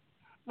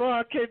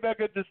 Ron came back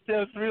up the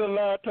steps real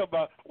loud, talking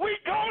about, "We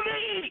gonna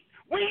eat!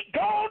 We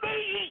gonna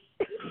eat!"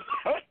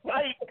 I was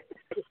like,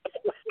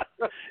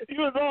 he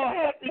was all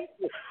happy.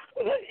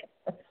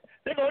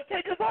 They're gonna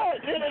take us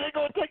out. Yeah, they're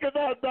gonna take us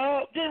out,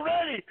 dog. Get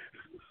ready.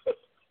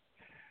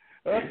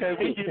 Okay,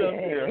 we get up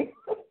there.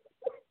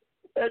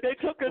 And they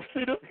took us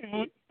to the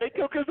food. They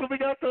took us when we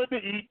got something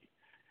to eat.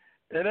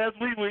 And as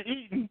we were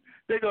eating,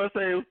 they're going to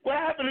say, "What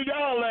happened to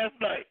y'all last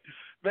night?"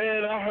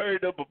 Man, I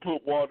hurried up and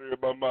put water in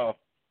my mouth.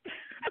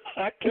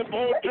 I kept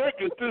on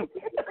drinking, too.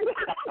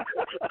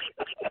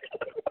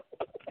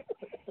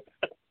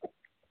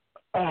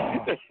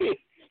 Oh.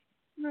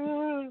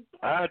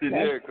 I did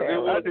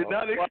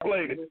not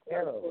explain it.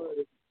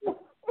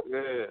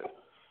 Yeah.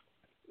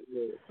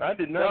 I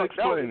did not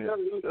explain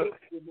it.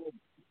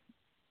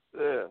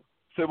 Yeah.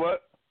 Say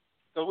what?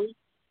 So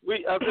I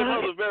think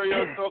that was very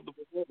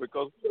uncomfortable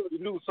because we already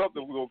knew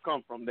something was gonna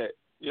come from that.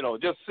 You know,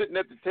 just sitting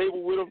at the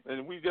table with them,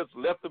 and we just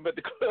left them at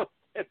the club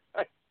that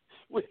night.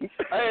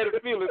 I had a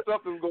feeling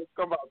something was gonna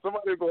come out.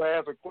 Somebody was gonna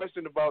ask a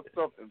question about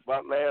something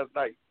about last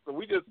night. So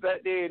we just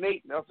sat there and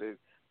ate, and I said,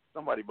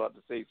 "Somebody about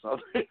to say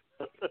something."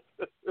 So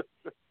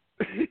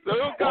it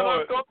was kind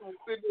of uncomfortable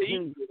sitting there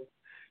eating.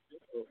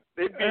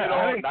 They beat it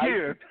all night.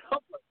 Care.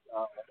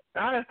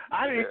 I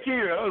didn't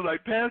care. I was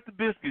like, "Pass the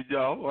biscuits,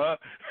 y'all.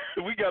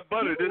 We got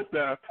butter this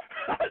time."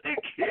 I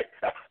didn't care.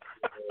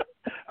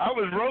 I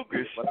was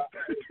roguish.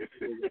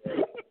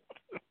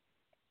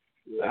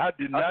 I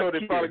did not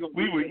care.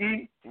 We were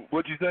eating.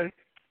 What'd you say?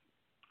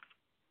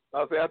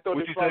 I thought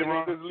they probably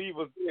Ron? just leave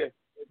us there.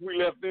 We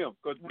left them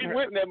because we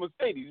went in that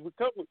Mercedes.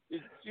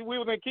 We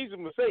was in Keisha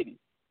Mercedes.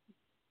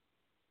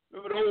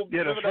 Remember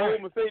the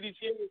old Mercedes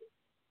shit?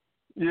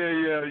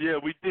 Yeah.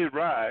 We did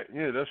ride.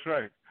 Yeah, that's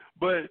right.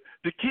 But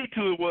the key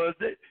to it was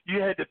that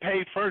you had to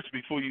pay first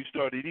before you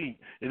started eating.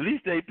 At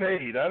least they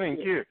paid. I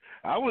didn't care.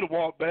 I would have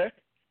walked back.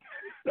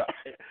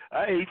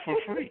 I ate for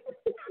free.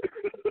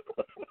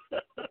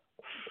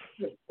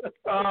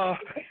 I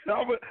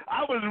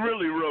was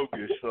really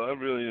roguish, so I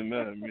really didn't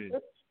matter to me.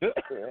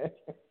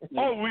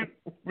 We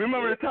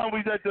remember the time we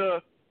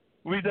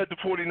was at the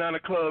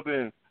 49er club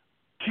and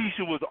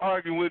Keisha was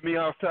arguing with me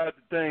outside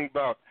the thing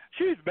about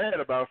she was mad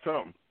about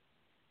something.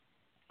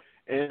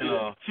 And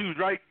she was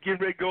getting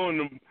ready to go in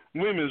the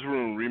women's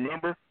room,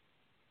 remember?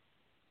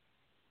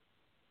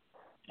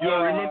 You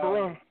don't remember,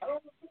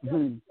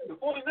 Ron?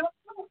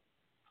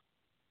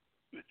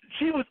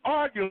 She was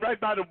arguing right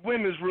by the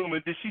women's room,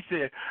 and then she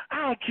said,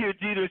 "I don't care,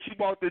 Jeter." She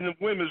walked in the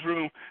women's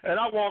room, and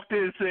I walked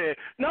in and said,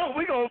 "No,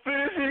 we're going to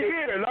finish it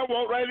here." And I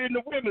walked right in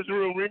the women's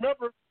room,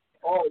 remember?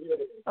 Oh, yeah.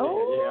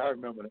 Yeah, I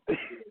remember that.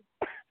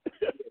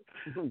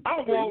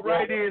 I walked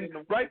right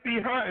in, right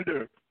behind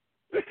her.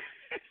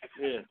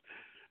 Yeah.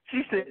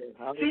 She said,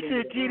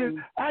 "Jeter,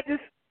 I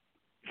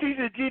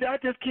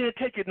just can't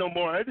take it no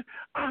more.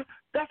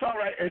 That's all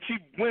right." And she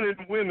went in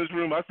the women's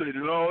room. I said,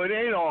 "No, it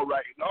ain't all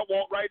right." And I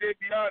walked right in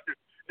behind her.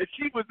 And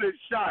she was in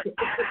shock.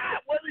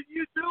 "What are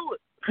you doing?"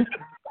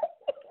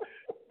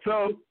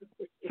 So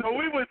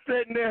we were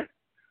sitting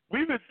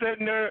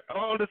there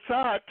on the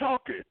side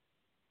talking.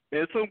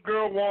 And some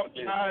girl walked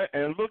by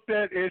and looked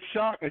at it in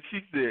shock, and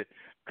she said,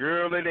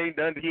 "Girl, it ain't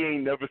nothing he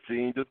ain't never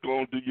seen. Just go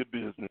and do your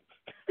business."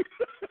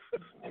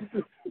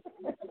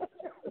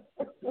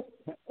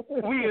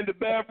 We in the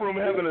bathroom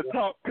having a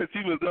talk because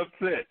she was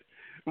upset.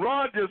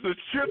 Ron just was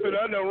tripping.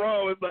 I know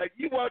Ron was like,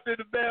 "You walked in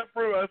the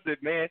bathroom." I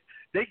said, "Man,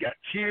 they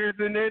got chairs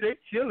in there. They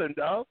chilling,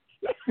 dog."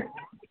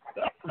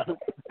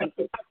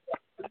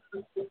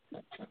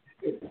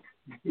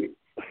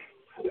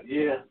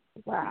 Yeah.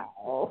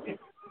 Wow.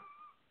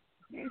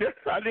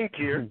 I didn't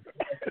care.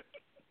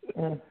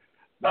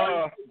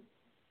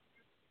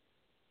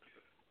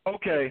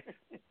 Okay.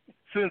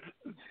 Since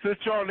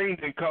Charlene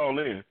didn't call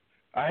in,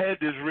 I had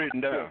this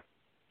written down.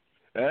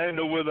 I didn't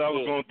know whether I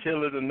was going to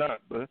tell it or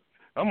not, but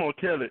I'm going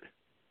to tell it.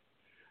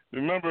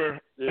 Remember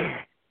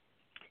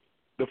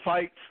the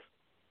fights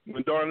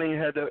when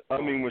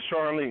when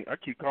Charlene, I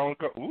keep calling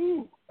her,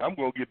 ooh, I'm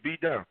going to get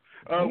beat down.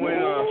 When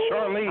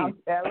Charlene. I'm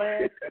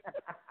telling.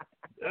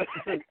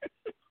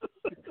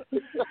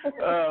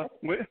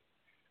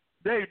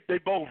 They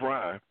both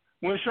rhyme.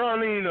 When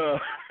Charlene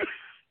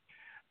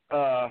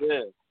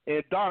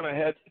and Donna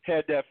had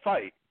that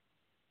fight.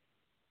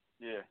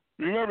 Yeah.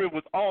 Remember, it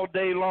was all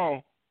day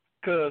long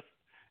because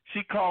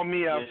she called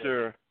me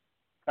after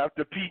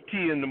PT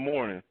in the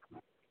morning,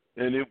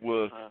 and it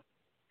was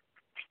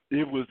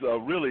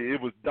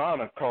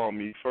Donna called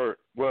me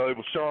first. Well, it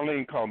was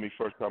Charlene called me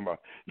first, talking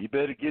about, "You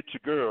better get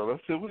your girl." I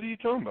said, "What are you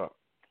talking about?"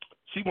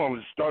 She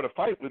wanted to start a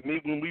fight with me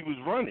when we was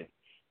running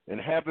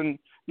and having,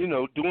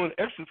 doing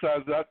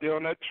exercises out there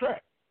on that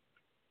track.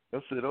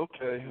 I said,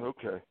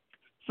 okay.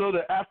 So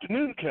the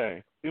afternoon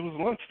came. It was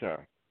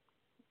lunchtime.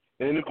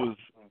 And it was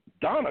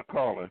Donna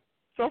calling.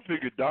 So I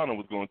figured Donna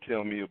was going to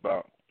tell me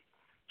about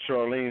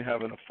Charlene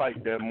having a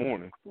fight that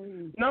morning.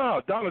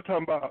 No, Donna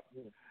talking about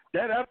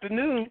that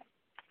afternoon,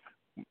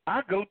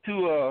 I go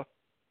to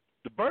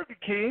the Burger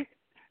King,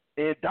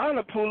 and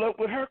Donna pull up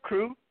with her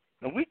crew,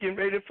 and we getting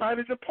ready to fight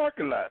in the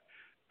parking lot.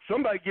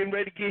 Somebody getting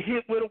ready to get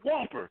hit with a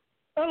Whopper.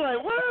 I'm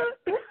like,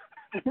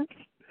 what?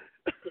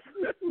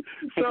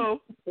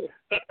 So,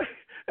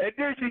 and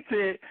then she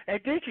said,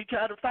 and then she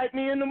tried to fight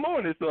me in the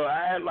morning. So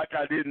I act like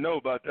I didn't know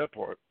about that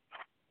part.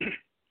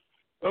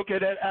 Okay,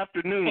 that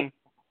afternoon,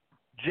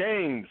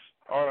 James,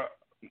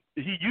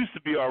 he used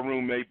to be our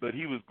roommate, but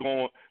he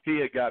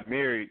had got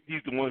married.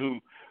 He's the one who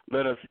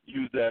let us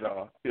use that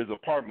his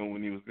apartment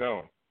when he was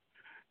gone.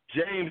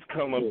 James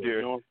come up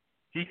there.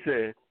 He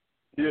said,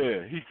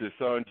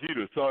 Sergeant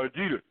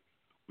Jeter,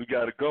 we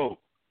gotta go.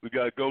 We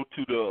gotta go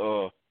to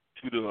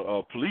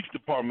the police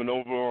department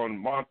over on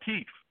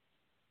Monteith.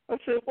 I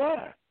said,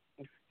 why?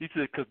 He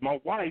said, because my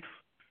wife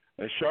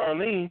and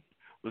Charlene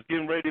was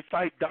getting ready to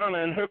fight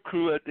Donna and her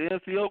crew at the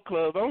NCO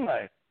club. I'm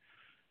like,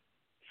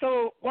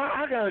 so why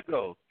I gotta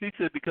go? He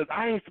said, because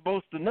I ain't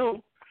supposed to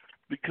know,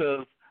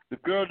 because the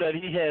girl that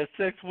he had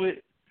sex with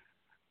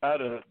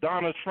out of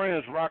Donna's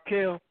friends,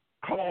 Raquel,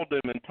 called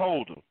him and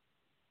told him.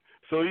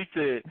 So he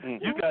said,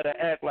 you gotta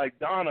act like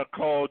Donna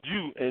called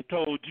you and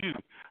told you.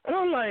 And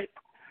I'm like,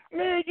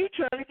 man, you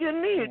trying to get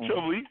me in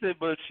trouble. He said,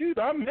 but shoot,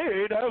 I'm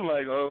married. I'm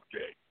like,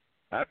 okay.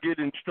 I get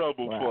in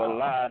trouble for a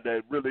lie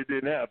that really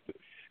didn't happen.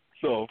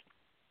 So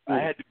I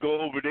had to go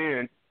over there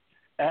and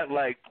act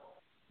like,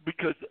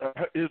 because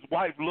his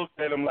wife looked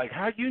at him like,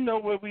 how you know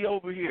where we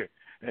over here?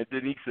 And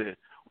then he said,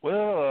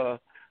 well,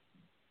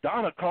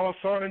 Donna called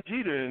Sergeant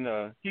Jeter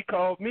and he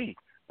called me.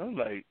 I'm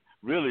like,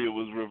 really, it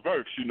was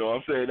reversed. You know,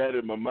 I'm saying that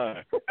in my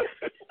mind.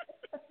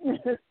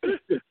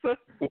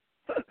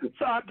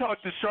 So I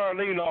talked to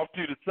Charlene off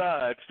to the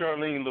side.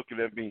 Charlene looking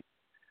at me.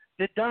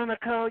 Did Donna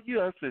call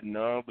you? I said,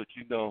 no, but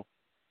you know,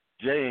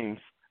 James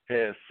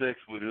had sex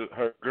with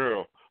her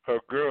girl. Her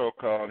girl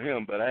called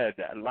him, but I had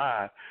to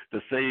lie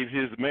to save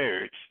his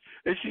marriage.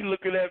 And she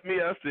looking at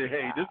me. I said,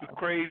 hey, this is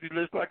crazy.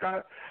 Looks like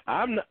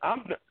I'm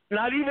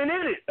not even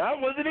in it. I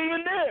wasn't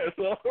even there.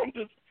 So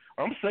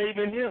I'm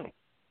saving him.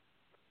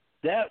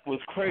 That was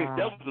crazy. Wow.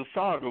 That was a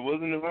saga,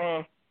 wasn't it,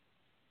 Ron?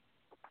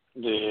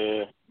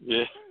 Yeah.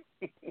 Yeah.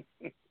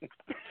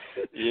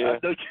 I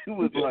thought you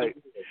was like,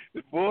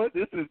 boy,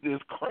 this is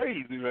just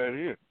crazy right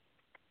here.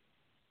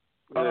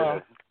 Yeah.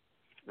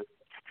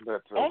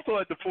 Also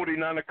at the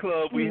 49er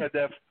Club, we had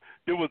that.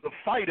 There was a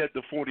fight at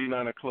the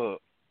 49er Club,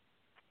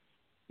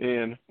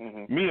 and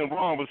me and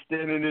Ron was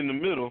standing in the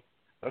middle.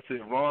 I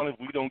said, Ron, if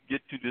we don't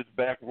get to this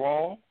back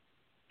wall,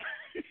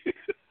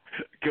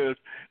 because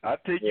I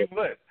tell you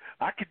what,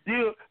 I could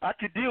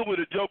deal with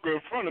a joker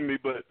in front of me,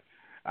 but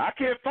I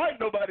can't fight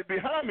nobody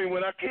behind me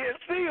when I can't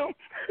see them.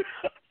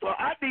 So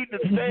I need to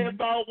stand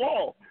by a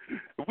wall.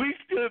 We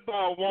stood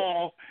by a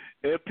wall,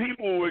 and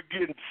people were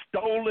getting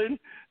stolen.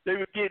 They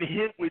were getting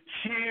hit with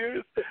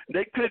cheers.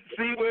 They couldn't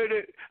see where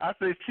they. I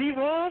said, see,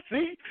 Ron,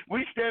 see?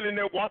 We standing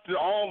there watching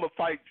all the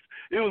fights.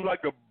 It was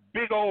like a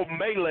big old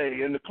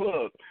melee in the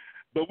club.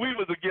 But we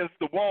was against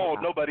the wall.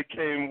 Nobody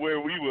came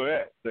where we were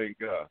at, thank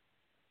God.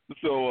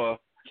 So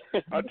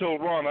I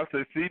told Ron, I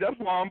said, see, that's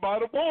why I'm by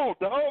the wall,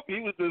 dog. He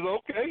was just,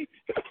 okay.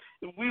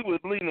 We was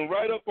leaning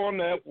right up on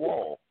that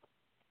wall.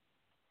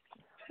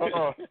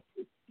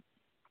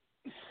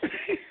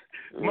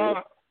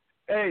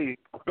 Hey,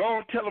 go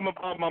on tell him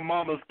about my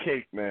mama's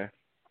cake, man.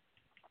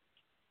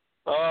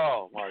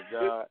 Oh, my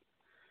God.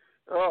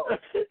 Oh,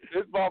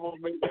 this mama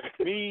made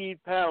a mean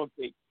pound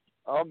cake.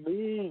 A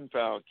mean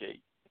pound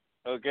cake.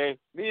 Okay?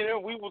 Me and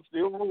him, we were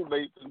still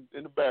roommates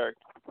in the barracks.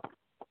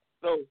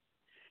 So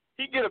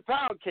he get a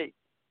pound cake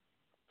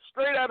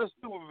straight out of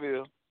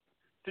Steubenville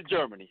to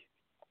Germany.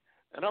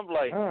 And I'm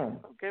like,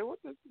 okay, what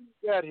this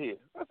you got here?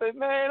 I said,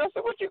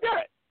 what you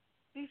got?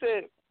 He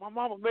said, my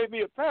mama made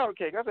me a pound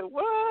cake. I said,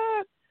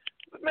 what?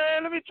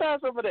 Man, let me try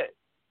some of that.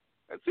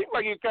 It seemed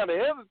like he was kind of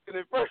hesitant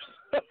at first.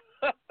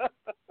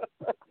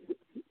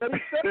 Let me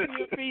send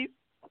me a piece.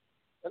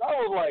 And I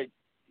was like,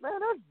 man,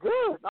 that's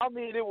good. I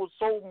mean, it was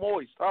so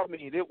moist. I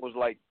mean, it was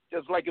like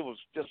it was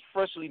just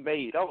freshly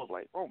made. I was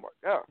like, oh, my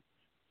God.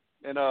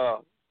 And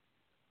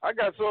I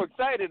got so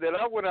excited that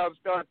I went out and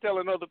started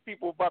telling other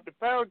people about the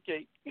pound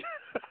cake.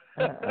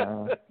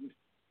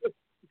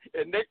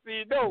 And next thing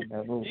you know,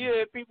 he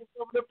had people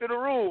coming up to the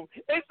room.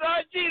 Hey,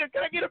 Sergeant Jeter,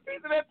 can I get a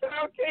piece of that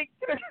pound cake?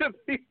 Can I get a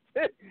piece?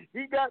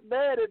 He got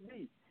mad at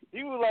me.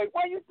 He was like,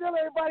 why you tell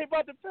everybody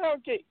about the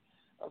pound cake?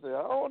 I said,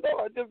 I don't know.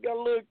 I just got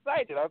a little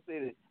excited. I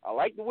said, I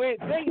like the way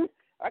it tastes.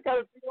 I got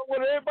to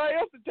want everybody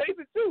else to taste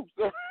it, too.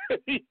 So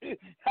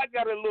I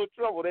got in a little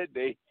trouble that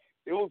day.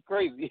 It was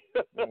crazy.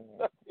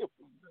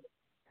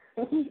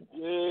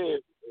 Yeah,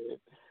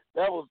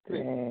 that was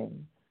crazy.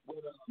 But,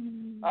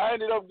 I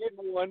ended up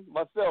getting one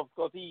myself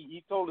because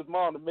he told his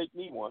mom to make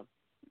me one.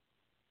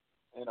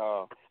 And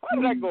how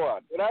did that go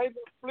out? Did I end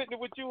up splitting it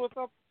with you or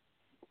something?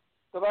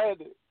 Because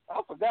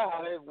I forgot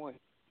how that went.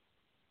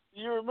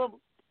 Do you remember?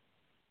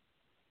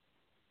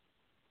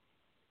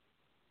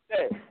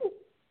 Yeah.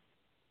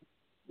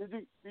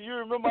 Do you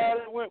remember how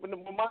that went when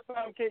my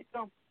pound cake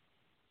come?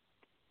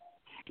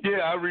 Yeah,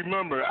 I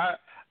remember.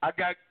 I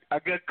got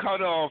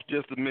cut off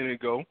just a minute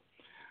ago.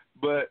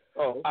 but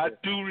I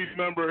do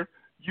remember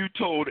you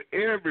told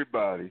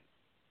everybody,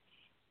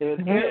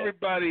 and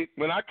everybody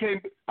when I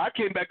came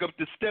back up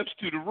the steps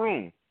to the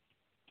room,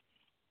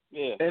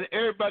 and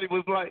everybody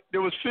was like,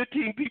 there was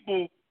 15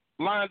 people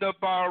lined up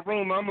by our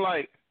room. I'm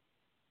like,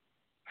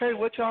 hey,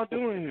 what y'all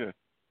doing here?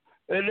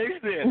 And they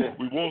said,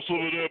 we want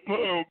some of that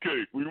pound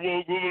cake. We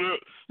want some of that.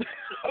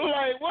 I'm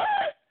like,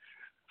 what?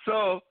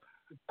 So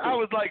I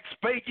was like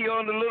Spanky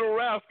on the Little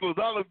Rascals.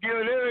 I was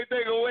giving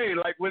everything away.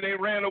 Like when they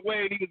ran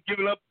away and he was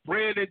giving up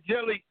bread and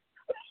jelly,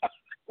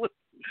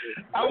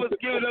 I was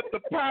giving up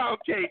the pound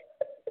cake.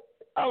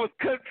 I was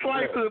cutting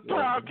slices of the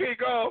pound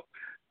cake off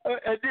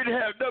and didn't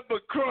have nothing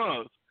but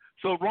crumbs.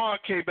 So Ron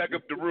came back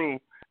up the room.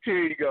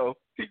 Here you go.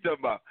 He's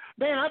talking about,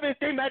 man, I've been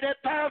thinking about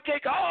that pound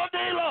cake all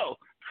day long.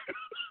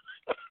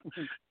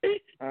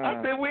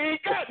 I said, we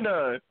ain't got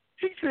none.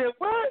 He said,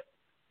 what?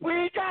 We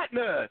ain't got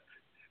none.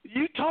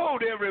 You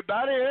told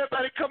everybody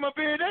come up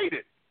here and ate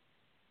it.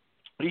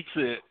 He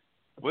said,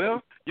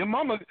 well, your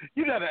mama,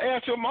 you got to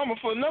ask your mama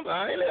for another.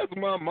 I ain't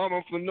asking my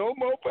mama for no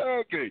more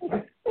pound cake.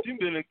 She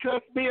been and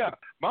cussed me out.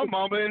 My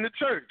mama in the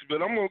church,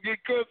 but I'm going to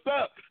get cussed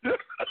out.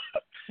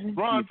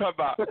 Ron talking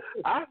about,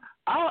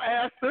 I'll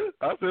ask her.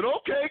 I said,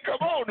 okay,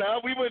 come on now.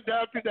 We went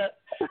down to that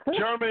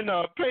German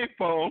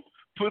payphone,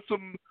 put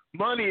some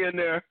money in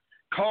there,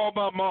 called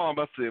my mom.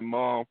 I said,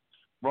 Mom,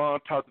 Ron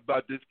talked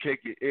about this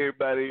cake and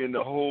everybody in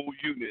the whole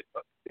unit,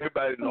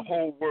 everybody in the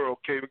whole world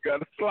came and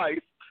got a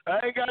slice. I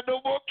ain't got no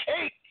more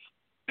cake.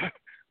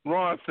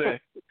 Ron said,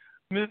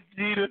 Mrs.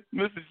 Jeter,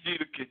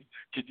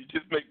 can you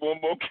just make one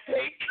more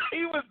cake?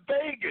 He was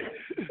begging.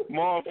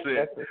 Mom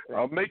said,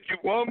 I'll make you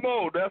one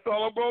more. That's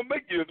all I'm going to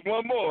make you is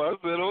one more. I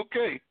said,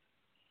 okay.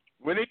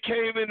 When it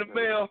came in the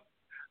mail,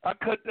 I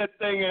cut that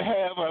thing in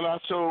half and I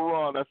showed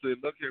Ron. I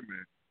said, look here,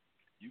 man.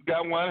 You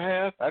got one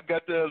half, I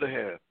got the other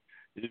half.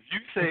 If you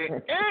say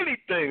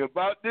anything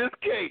about this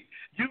cake,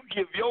 you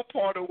give your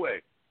part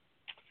away.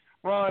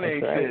 Ron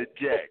ain't said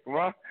jack.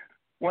 Ron,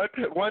 one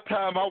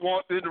time I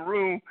walked in the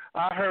room,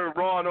 I heard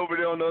Ron over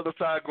there on the other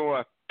side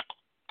going,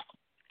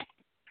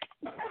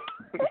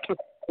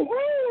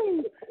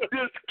 woo,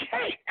 this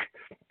cake.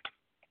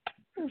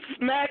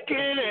 Smacking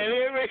and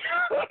everything.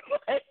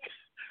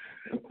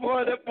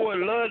 Boy, that boy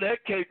loved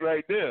that cake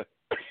right there.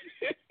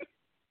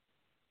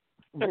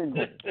 Then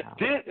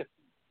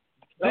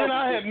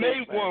I had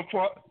made one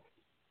for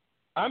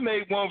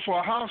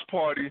a house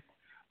party.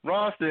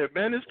 Ron said,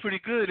 man, it's pretty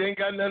good. Ain't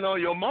got nothing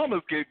on your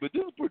mama's cake, but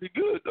this is pretty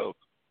good, though.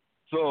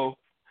 So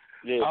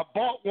I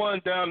bought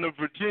one down to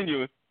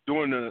Virginia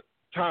during the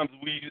times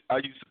I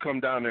used to come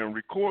down there and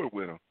record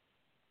with him.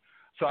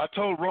 So I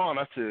told Ron,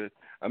 I said,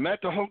 I'm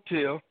at the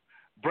hotel,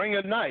 bring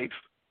a knife,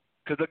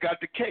 because I got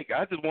the cake.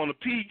 I just want a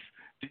piece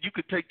that you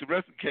could take the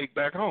rest of the cake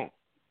back home.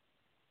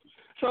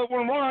 So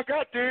when Ron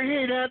got there, he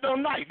ain't had no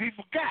knife. He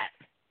forgot.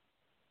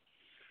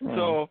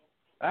 So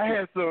I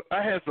had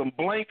some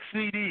blank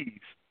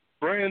CDs,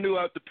 brand new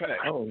out the pack.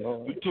 Oh,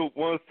 Lord. We took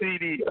one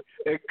CD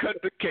and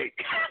cut the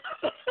cake.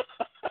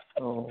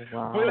 Oh,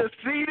 wow. With a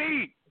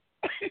CD.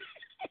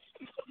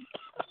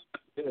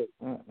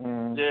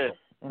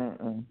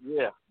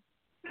 Yeah.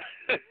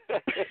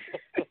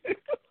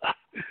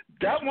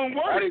 That one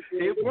worked.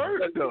 It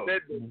worked, though.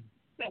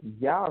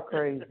 Y'all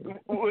crazy.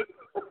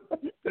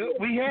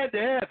 We had to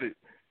have it.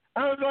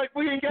 I was like,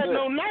 we ain't got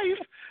no knife.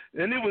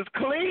 And it was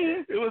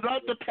clean. It was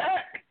out the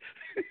pack.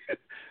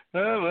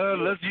 Well,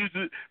 let's use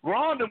it.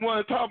 Ron the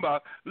one talking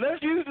about,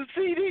 let's use the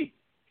CD.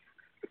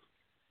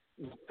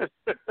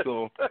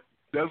 So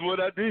that's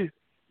what I did.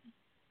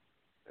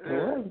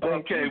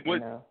 Okay,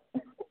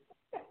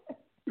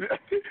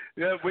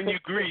 yeah, when you're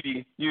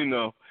greedy, you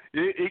know,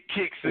 it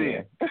kicks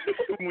in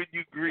when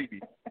you're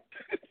greedy.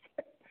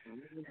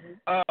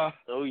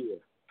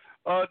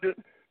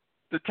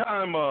 The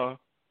time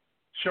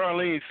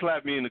Charlene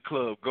slapped me in the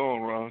club, go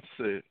on, Ron,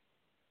 said.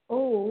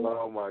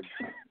 Oh my God.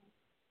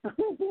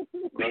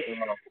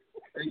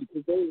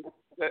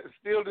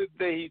 Still this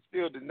day, he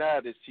still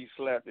denied that she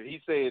slapped him. He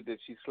said that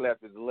she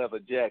slapped his leather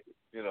jacket.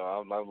 You know,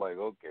 I'm like,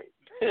 okay.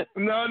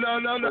 No,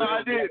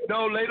 I did.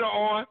 No, later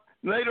on,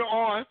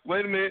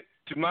 wait a minute,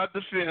 to my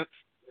defense,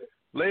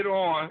 later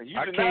on,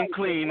 I came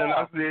clean and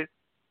I said,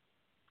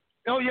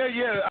 oh,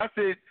 yeah, I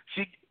said,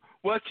 she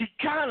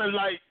kind of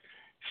like,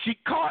 she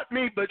caught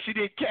me, but she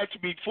didn't catch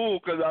me full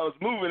because I was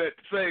moving at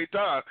the same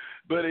time.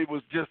 But it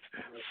was just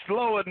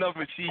slow enough,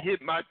 and she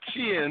hit my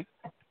chin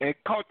and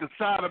caught the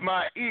side of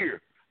my ear.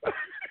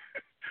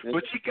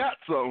 But she got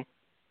some.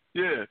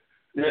 Yeah.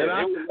 And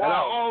I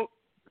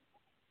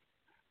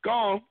go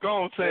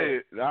on, say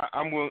it.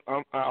 I'm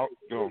out.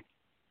 Go.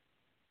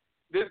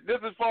 This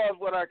as far as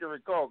what I can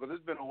recall, because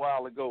it's been a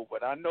while ago.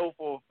 But I know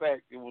for a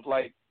fact it was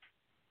like,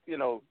 you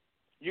know,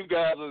 you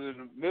guys was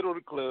in the middle of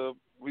the club.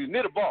 We was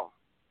near the bar.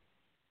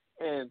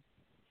 And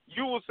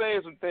you were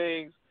saying some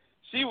things,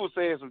 she was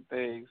saying some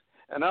things,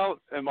 and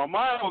my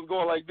mind was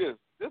going like this.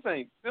 This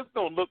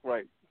don't look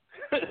right.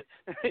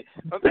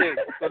 Okay,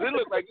 so it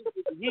looks like it's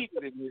getting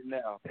heated in here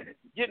now.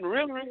 Getting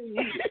really, really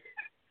heated.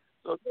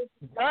 So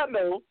I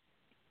know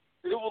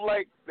it was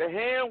like the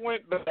hand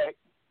went back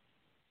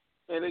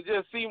and it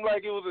just seemed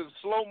like it was in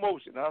slow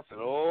motion. I said,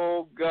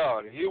 "Oh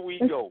God, here we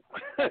go."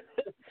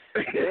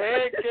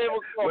 There came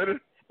across,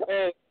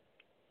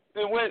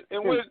 and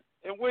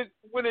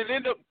when it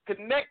ended up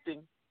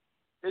connecting,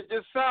 it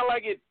just sounded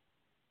like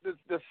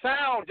the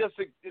sound just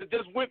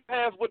went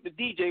past what the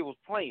DJ was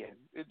playing.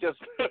 It just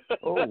it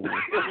was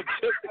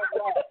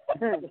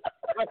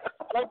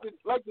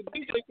just like the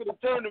DJ could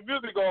have turned the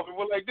music off and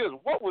went like this.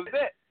 What was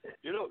that?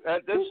 You know,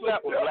 that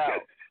slap was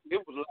loud.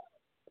 It was loud.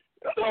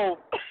 So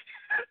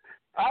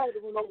I had to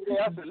run over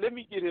there. I said, "Let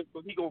me get him,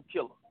 because he gonna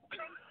kill him."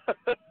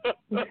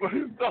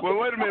 Well,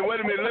 wait a minute.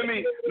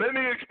 Let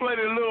me explain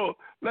it a little.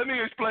 Let me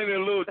explain it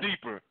a little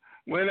deeper.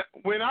 When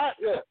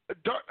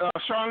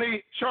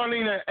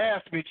Charlene had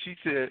asked me, she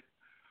said,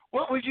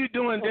 "What was you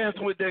doing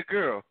dancing with that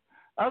girl?"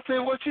 I said,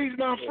 "Well, she's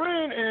my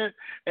friend," and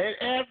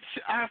as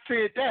I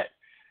said that,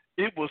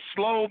 it was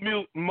slow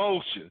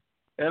motion,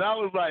 and I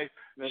was like,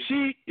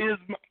 "She is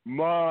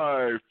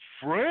my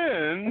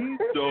friend,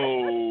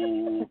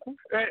 though,"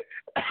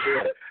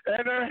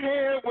 and her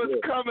hand was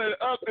coming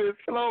up in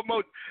slow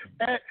motion,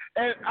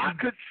 and I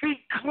could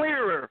see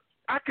clearer.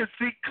 I could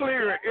see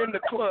clearer in the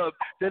club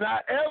than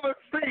I ever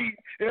seen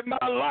in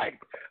my life.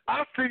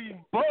 I see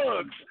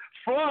bugs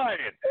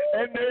flying,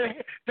 and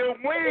their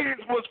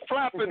wings was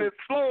flapping in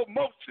slow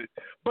motion,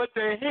 but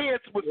their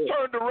heads was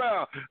turned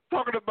around,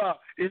 talking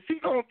about, is he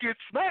going to get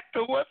smacked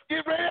or what's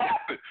getting ready to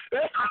happen?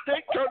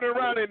 They turned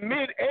around in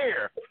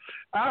midair.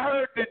 I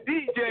heard the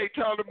DJ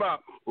talking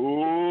about,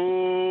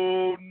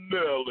 "Oh,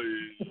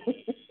 Nelly."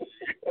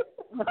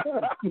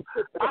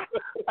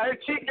 And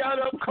she got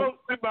up close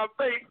to my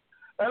face,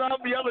 and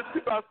I'm yelling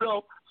to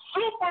myself,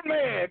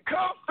 "Superman,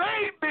 come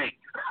save me."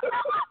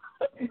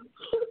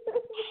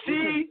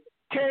 She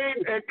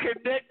came and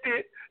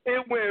connected.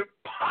 It went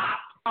pop.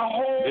 My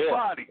whole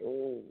body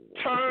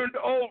turned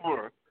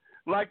over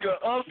like an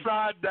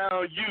upside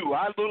down U.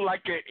 I looked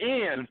like an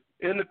N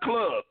in the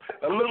club,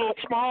 a little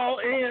small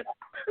N.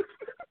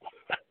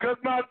 Because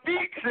my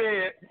feet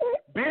said,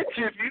 "Bitch,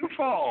 if you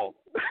fall."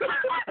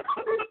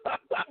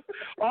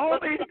 all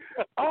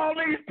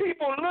these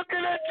people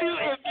looking at you.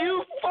 If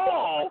you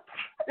fall,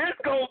 it's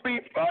going to be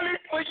funny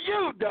for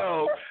you,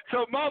 though.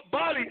 So my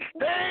body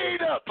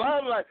stayed up. I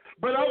was like,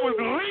 but I was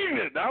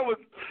leaning.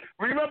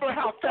 Remember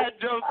how Fat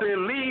Joe said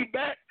lean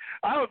back?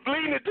 I was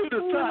leaning to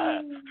the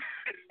side.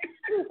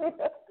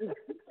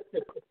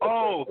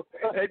 Oh,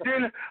 and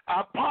then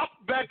I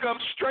popped back up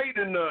straight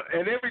and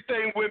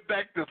everything went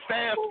back to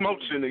fast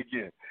motion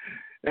again.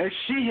 And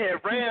she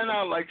had ran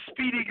out like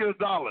Speedy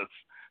Gonzalez.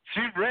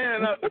 She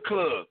ran out the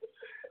club.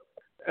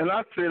 And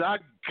I said, I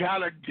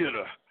gotta get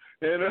her.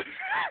 And as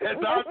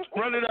I was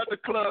running out the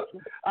club,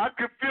 I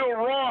could feel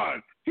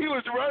Ron. He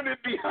was running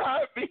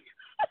behind me.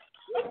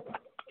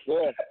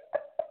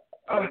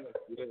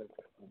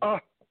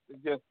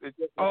 It just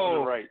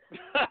wasn't right.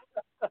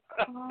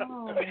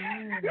 Oh,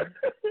 man.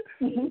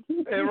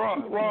 Hey,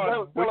 Ron,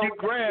 when you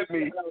grabbed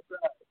me.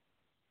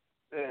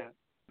 Yeah.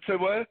 Say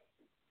what?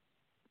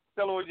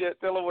 Tell her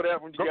what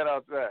happened when you got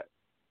outside.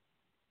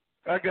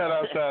 I got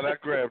outside. I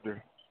grabbed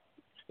her.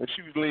 And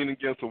she was leaning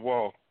against the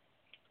wall.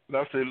 And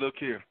I said, "Look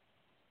here.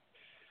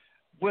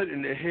 What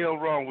in the hell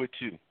wrong with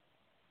you?"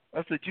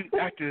 I said, "You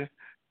acting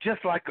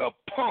just like a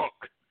punk."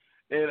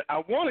 And I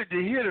wanted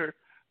to hit her,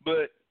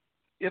 but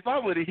if I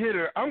would have hit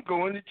her, I'm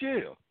going to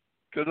jail.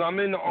 Because I'm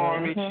in the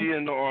Army, she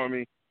in the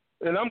Army,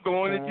 and I'm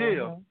going to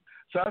jail.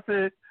 So I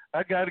said,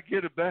 I got to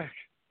get her back.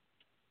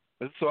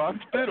 And so I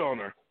spit on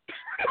her.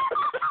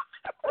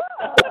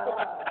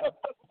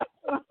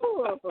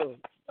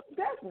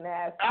 That's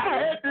nasty. I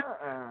had to.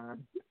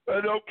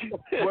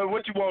 Well,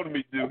 what you wanted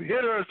me to do?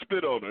 Hit her or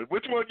spit on her?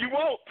 Which one you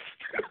want?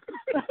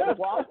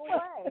 Walk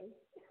away.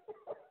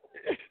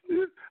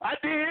 I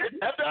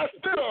did after I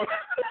spit on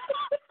her.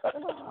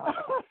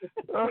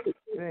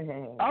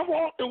 I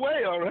walked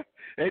away on her,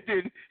 and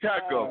then here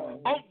I go.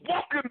 I'm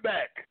walking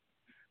back,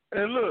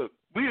 and look,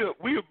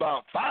 we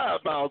about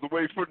 5 miles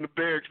away from the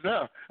barracks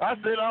now. I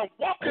said I'm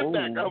walking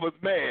back. I was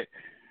mad,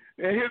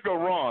 and here go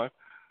Ron.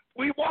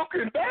 We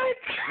walking back.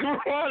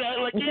 Ron act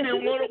like he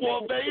didn't want to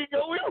walk back. He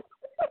go,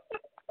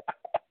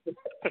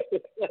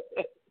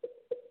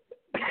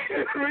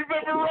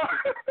 remember Ron?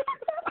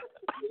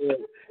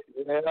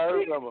 Yeah, I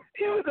remember.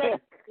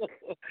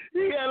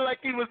 He had like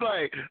he was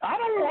like, I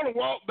don't want to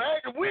walk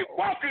back, and we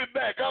walking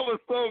back. I was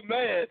so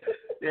mad,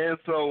 and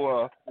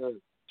so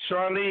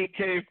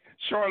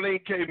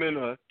Charlene came in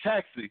a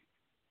taxi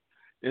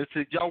and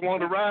said, "Y'all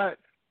want to ride?"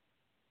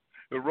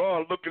 And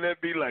Ron looking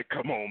at me like,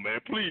 "Come on,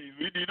 man, please,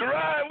 we need to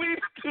ride. We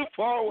too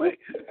far away."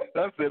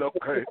 I said,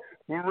 "Okay."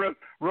 We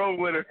rode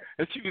with her,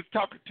 and she was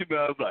talking to me.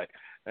 I was like,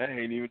 I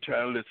ain't even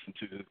trying to listen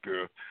to this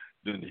girl.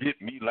 Didn't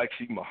hit me like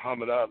she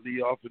Muhammad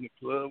Ali off in the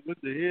club. What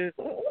the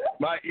hell?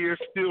 My ear's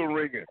still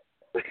ringing.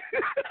 Man.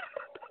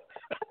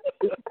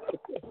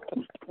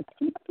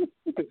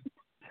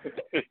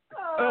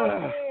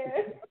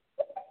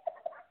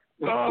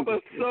 I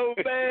was so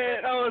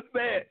mad. I was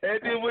mad.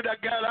 And then when I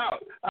got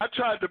out, I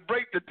tried to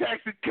break the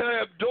taxi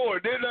cab door.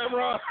 Didn't I,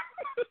 Ron?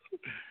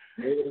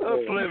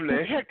 I slammed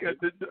the heck out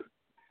the door.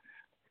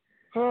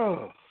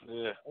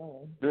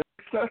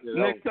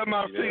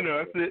 seen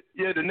her, I said,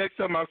 yeah, the next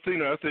time I seen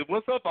her, I said,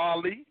 what's up,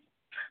 Ali?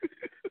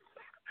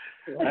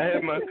 I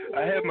had my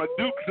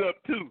dukes up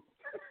too.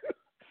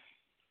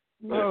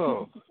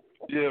 Oh,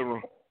 yeah.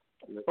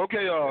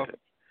 Okay,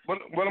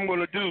 what I'm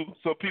gonna do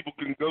so people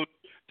can go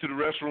to the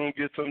restroom,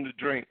 get something to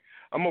drink.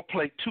 I'm gonna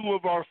play 2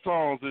 of our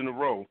songs in a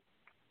row,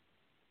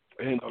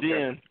 and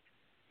then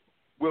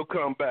we'll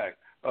come back.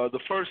 The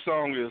first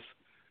song is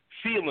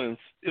 "Feelings."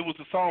 It was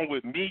a song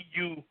with me,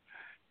 you,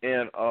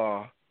 and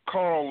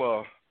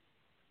Carl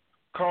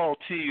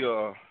T.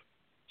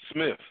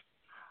 Smith.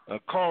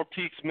 Carl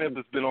T. Smith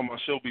has been on my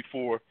show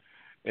before,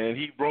 and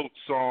he wrote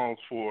songs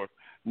for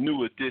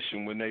New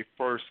Edition when they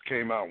first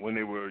came out when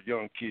they were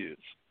young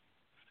kids.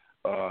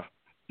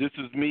 This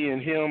is me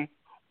and him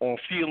on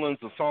Feelings,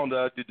 a song that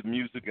I did the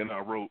music and I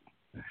wrote.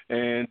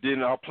 And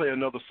then I'll play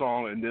another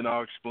song, and then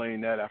I'll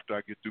explain that after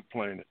I get through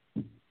playing it.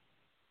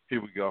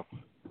 Here we go.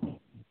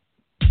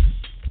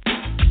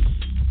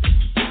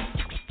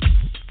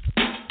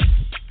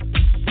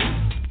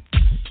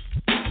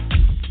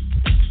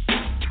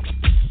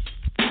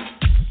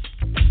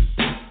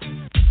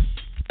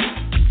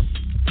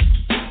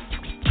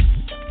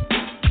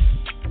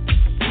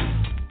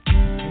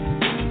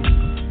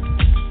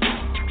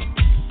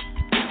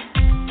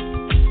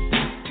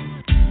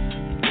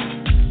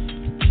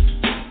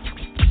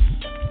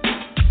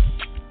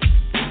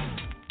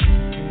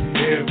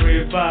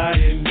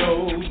 Everybody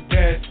knows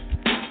that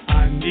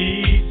I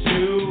need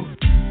you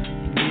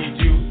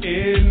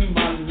in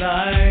my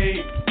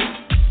life.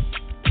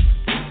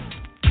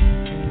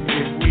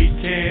 If we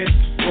can't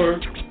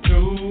work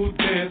through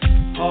this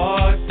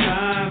hard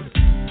times,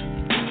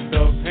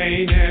 the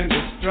pain and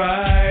the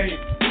strife,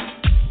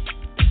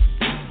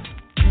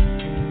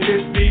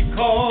 it's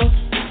because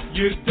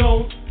you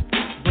don't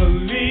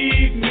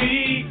believe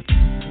me.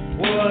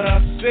 What I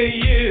say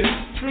is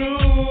true.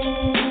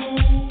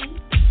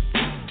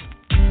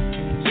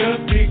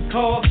 Just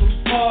because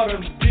I'm part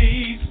of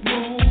these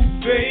Smoot,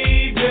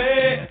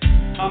 baby,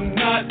 I'm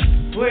not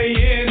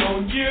playing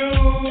on you.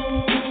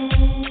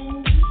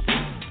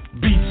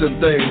 Beats and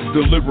things,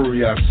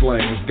 delivery I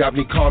slang, got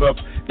me caught up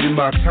in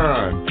my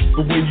time.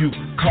 But when you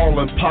call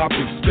and pop,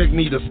 expect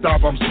me to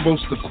stop. I'm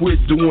supposed to quit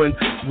doing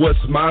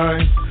what's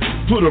mine.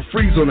 Put a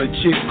freeze on a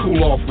chick,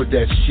 cool off with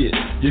that shit.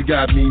 You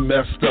got me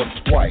messed up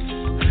twice.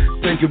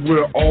 Thinking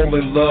we're all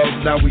in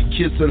love, now we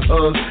kiss and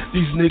hug.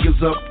 These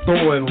niggas up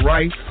throwing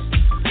rice.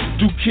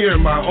 Do care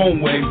my own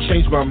way,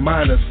 change my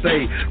mind and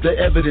say the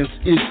evidence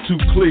is too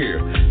clear.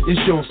 It's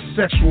your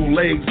sexual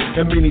legs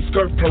and mini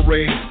skirt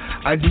parades.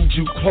 I need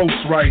you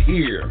close right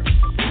here.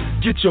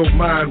 Get your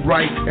mind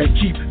right and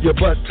keep your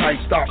butt tight.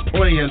 Stop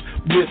playing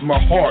with my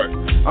heart.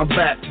 I'm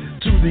back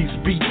to these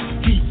beats,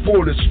 heat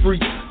for the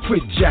street.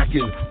 Quit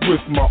jacking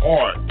with my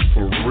art,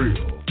 for real.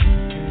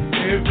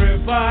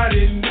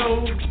 Everybody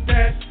knows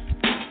that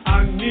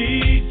I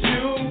need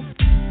you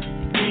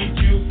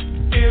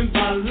in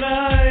my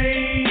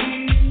life.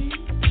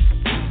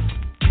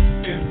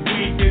 If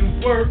we can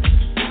work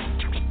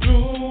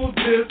through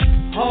this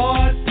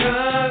hard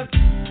time,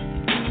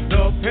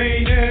 the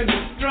pain and the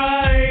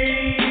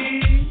strife,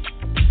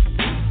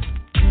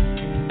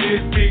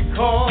 it's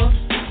because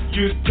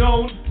you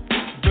don't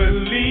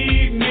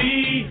believe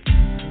me.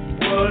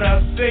 What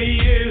I say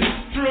is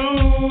true.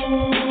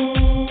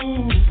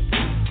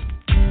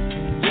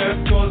 Just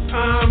 'cause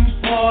I'm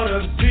part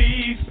of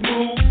these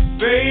Smoot,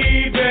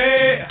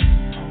 baby,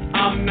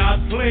 I'm not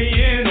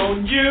playing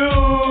on you.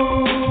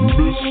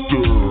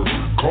 Mr.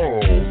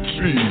 Carl T.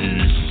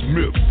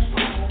 Smith.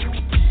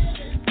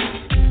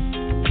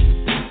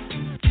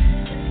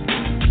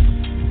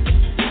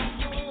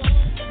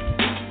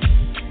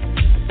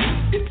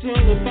 It's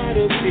all about a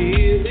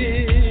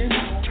feeling.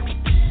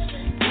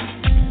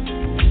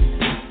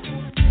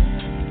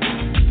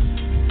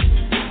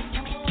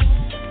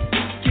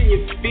 Can you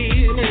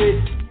feel it?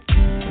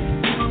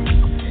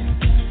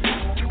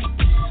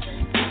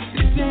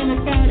 It's all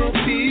about a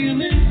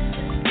feeling.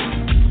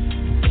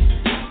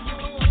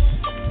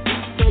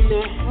 From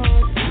the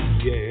heart,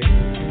 yeah.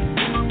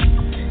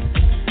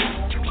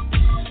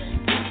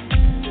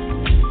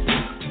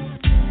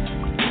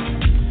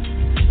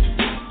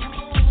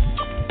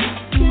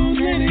 Don't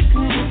let it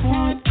come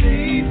apart,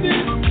 baby.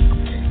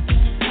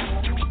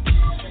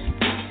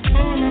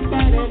 All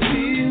about a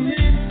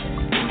feeling.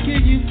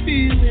 Can you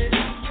feel it?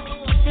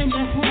 From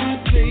the heart,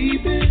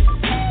 baby.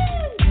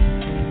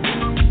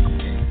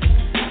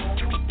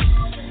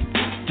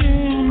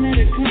 Don't let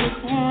it come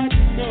apart,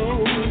 no.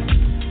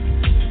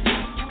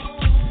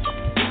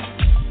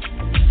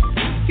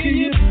 Can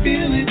you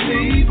feel it,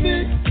 baby?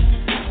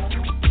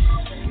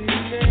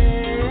 No.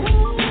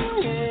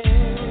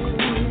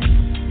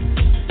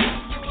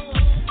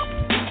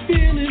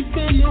 Feeling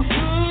from the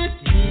heart,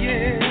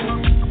 yeah.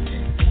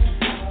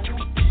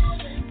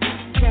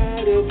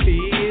 About a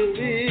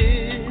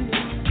feeling.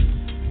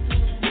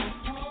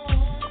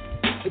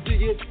 Do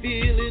you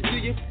feel it? Do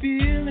you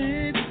feel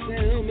it?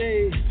 Tell me.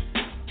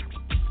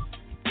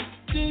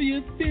 Do you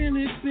feel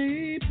it,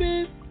 baby?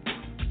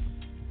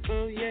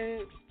 Oh, yeah.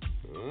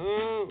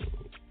 Oh.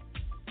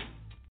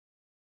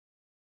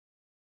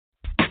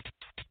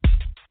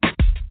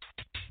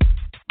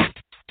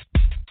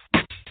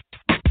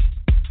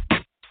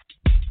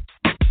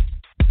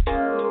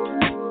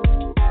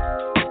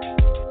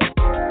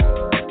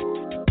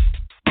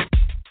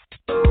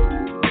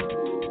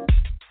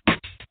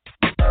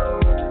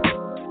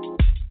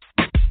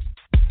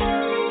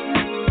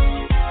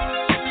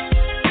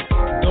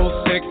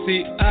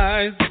 sexy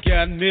eyes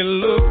got me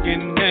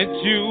looking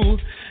at you,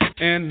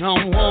 and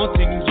I'm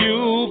wanting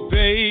you,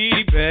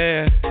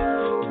 baby.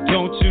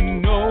 Don't you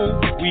know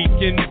we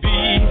can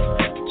be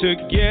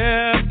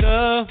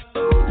together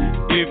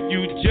if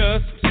you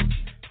just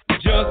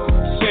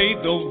say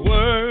the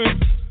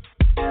words?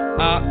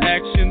 Our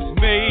actions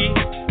may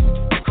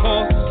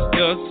cost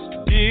us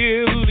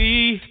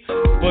dearly,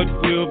 but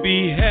we'll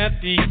be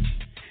happy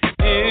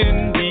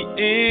in the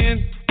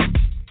end.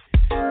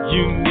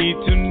 You need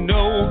to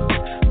know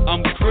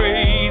I'm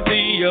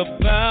crazy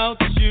about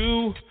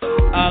you.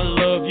 I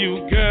love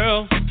you,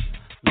 girl,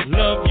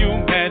 love you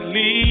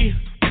madly.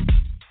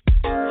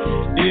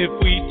 If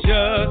we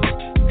just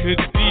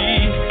could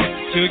be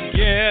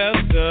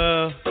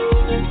together,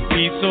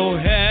 be so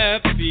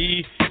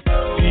happy,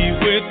 be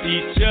with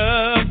each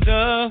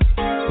other.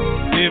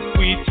 If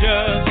we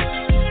just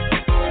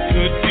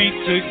could be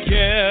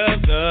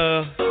together,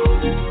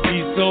 be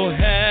so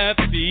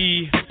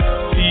happy,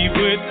 be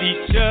with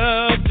each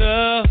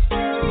other.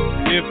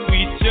 If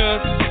we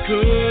just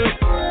could.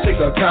 Take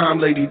our time,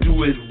 lady,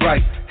 do it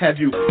right. Have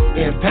you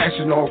in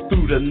passion all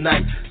through the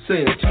night.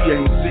 Saying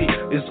TAZ,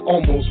 it's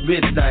almost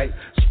midnight.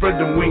 Spread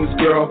them wings,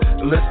 girl,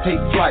 and let's take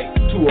flight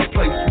to a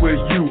place where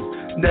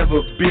you've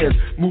never been.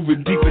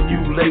 Moving deep in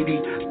you, lady,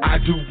 I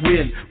do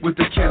win. With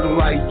the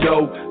candlelight,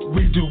 yo,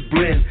 we do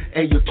blend.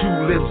 And your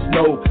two lips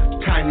know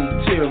Tiny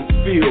Tim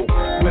feel.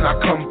 When I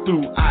come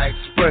through, I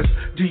express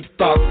deep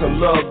thoughts of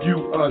love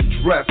you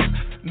undress.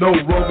 No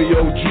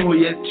Romeo,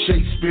 Juliet,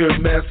 Shakespeare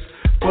mess,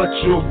 but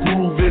you're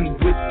grooving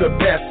with the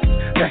best.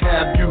 To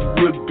have you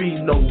would be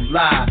no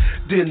lie.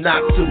 Then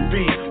not to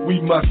be, we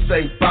must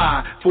say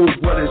bye. For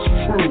what is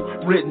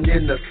true, written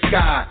in the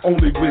sky.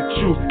 Only with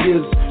you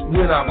is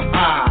when I'm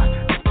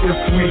high. If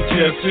we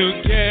just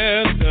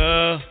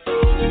together,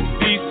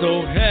 be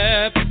so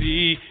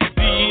happy,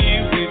 be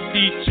with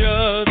each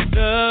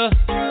other.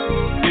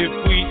 If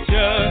we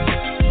just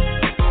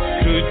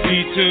could be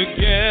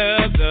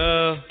together,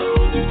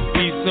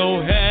 be so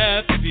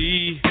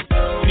happy,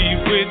 be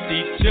with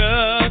each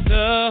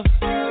other.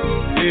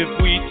 If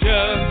we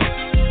just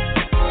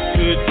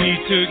could be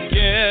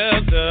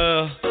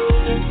together,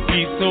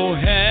 be so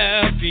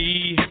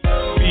happy,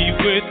 be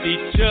with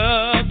each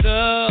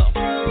other.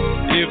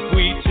 If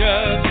we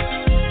just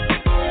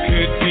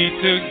could be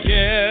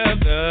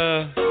together,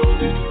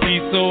 be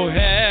so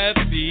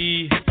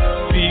happy,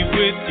 be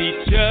with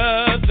each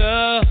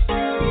other.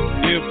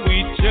 If we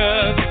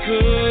just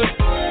could.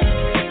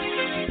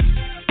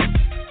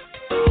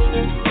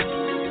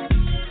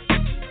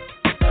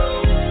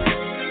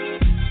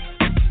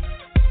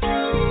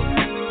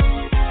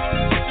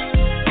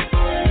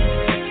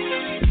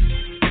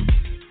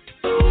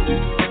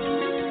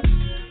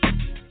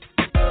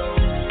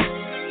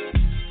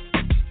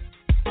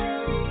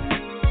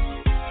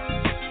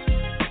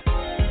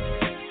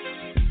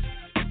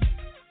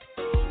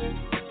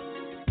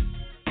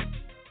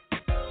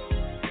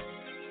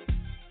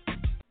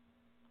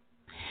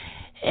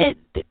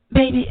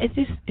 Baby,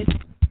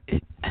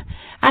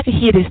 I can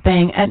hear this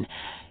thing, and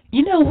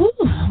you know,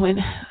 when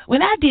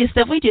I did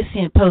stuff, we just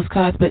sent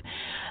postcards. But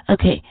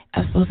okay,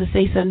 I'm supposed to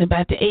say something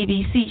about the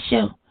ABC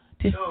show.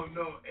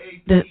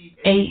 The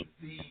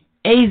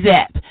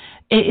AZAP.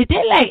 Is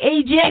that like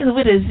Ajax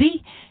with a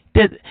Z?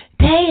 The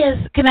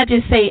Taz. Can I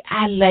just say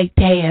I like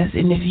Taz,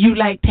 and if you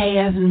like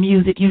Taz and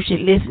music, you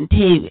should listen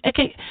to.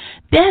 Okay,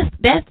 that's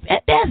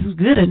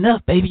good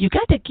enough, baby. You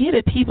got to give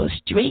the people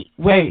straight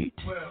words.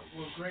 Well,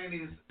 Granny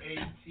is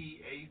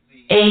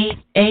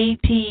ATAZ.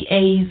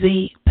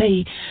 ATAZP.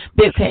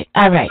 Okay,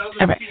 all right.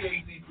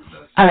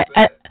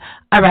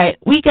 All right.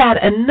 We got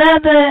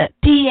another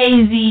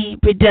TAZ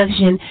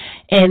production,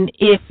 and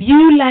if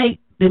you like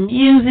the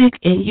music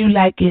and you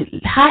like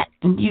it hot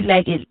and you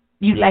like it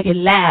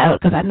loud,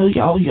 because I know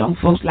y'all young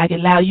folks like it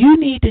loud, you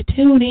need to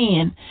tune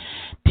in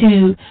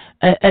to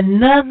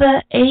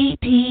another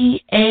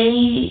ATAZP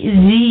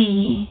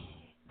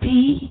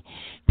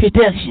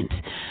Productions.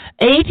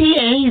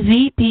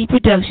 ATAZP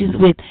Productions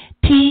with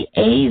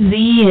TAZ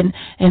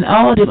and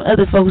all them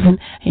other folks. And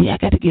I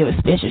got to give a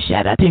special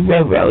shout out to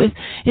Roro.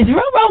 Is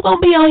Roro going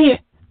to be on here?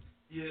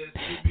 Yeah,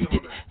 he'll be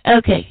on there.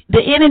 Okay.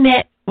 The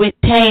internet with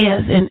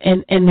Taz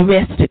and the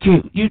rest of the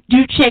crew.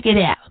 You check it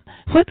out.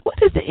 What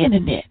is the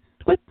internet?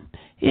 What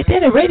is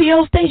that, a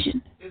radio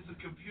station? It's a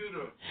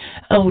computer.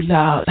 Oh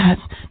Lord,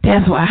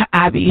 that's why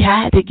I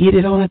had to get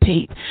it on a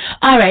tape.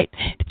 All right,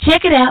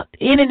 check it out.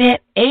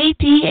 Internet,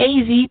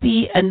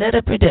 ATAZP,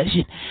 another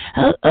production.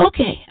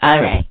 Okay,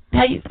 all right.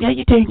 How you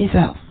turn this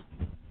off?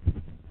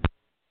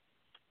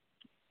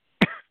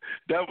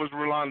 That was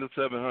Rolanda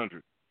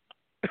 700.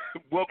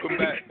 Welcome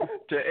back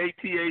to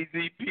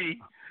ATAZP.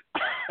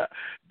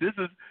 This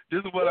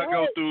is what I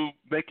go through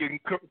making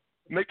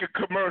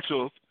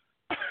commercials.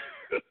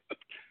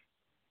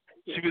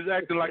 She was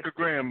acting like a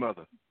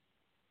grandmother.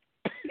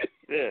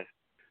 Yeah.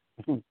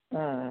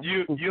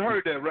 You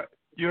heard that, right?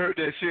 You heard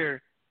that, Sherry?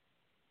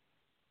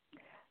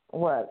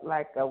 What,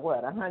 like a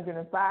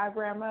 105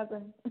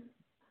 grandmother?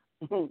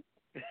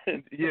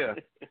 Yeah.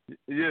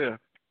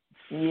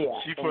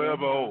 She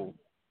forever old.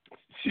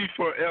 She's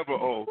forever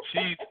old.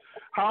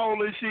 How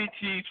old is she?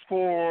 She's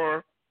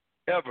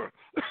forever.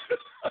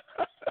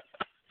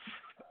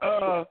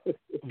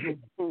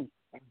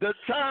 The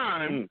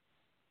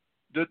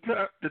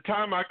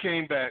time I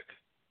came back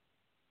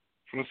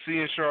from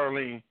seeing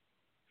Charlene,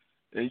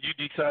 and you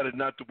decided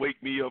not to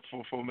wake me up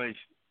for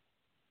formation.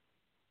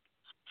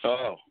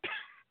 Oh.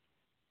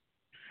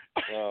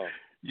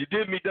 You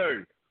did me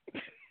dirty.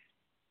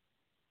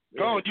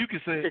 Go on, you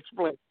can say it.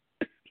 Explain.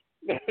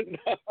 No,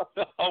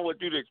 I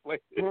want you to explain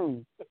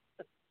it.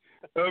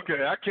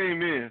 Okay, I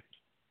came in,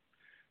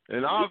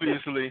 and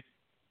obviously,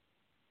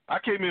 I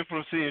came in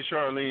from seeing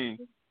Charlene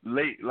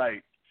late,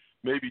 like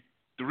maybe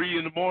 3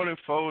 in the morning,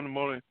 4 in the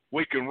morning,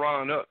 waking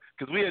Ron up,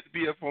 because we had to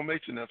be at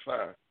formation at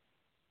 5.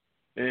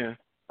 And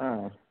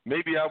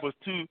maybe I was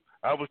too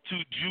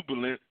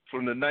jubilant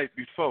from the night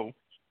before,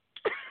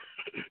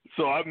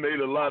 so I made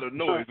a lot of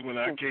noise when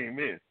I came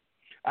in.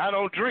 I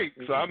don't drink,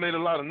 so I made a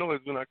lot of noise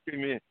when I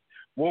came in.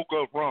 Woke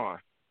up Ron.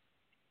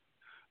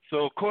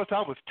 So, of course, I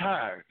was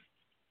tired.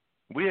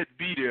 We had to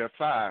be there at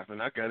 5,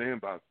 and I got in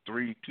about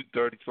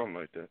 2:30, something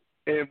like that.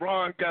 And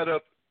Ron got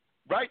up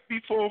right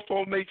before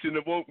formation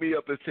and woke me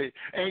up and said,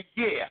 and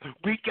yeah,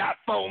 we got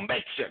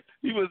formation.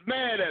 He was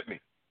mad at me.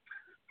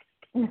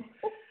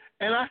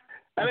 And I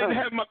didn't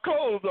have my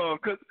clothes on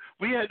because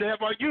we had to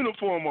have our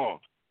uniform on.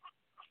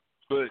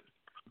 But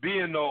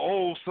being the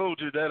old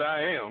soldier that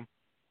I am,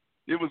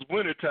 it was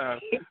wintertime.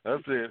 I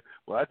said,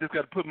 well, I just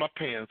got to put my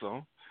pants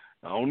on.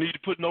 I don't need to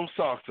put no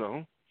socks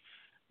on.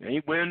 I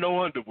ain't wearing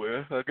no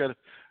underwear.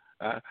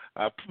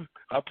 I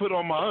put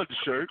on my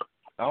undershirt.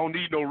 I don't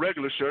need no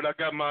regular shirt. I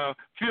got my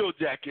field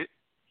jacket.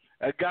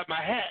 I got my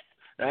hat.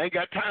 I ain't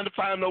got time to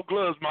find no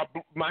gloves.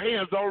 My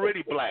hands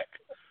already black.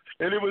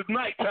 And it was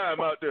nighttime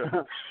out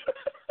there.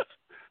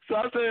 So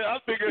I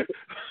figured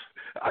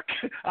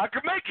I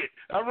could make it.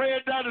 I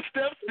ran down the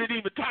steps, didn't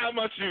even tie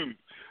my shoes.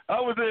 I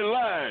was in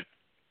line.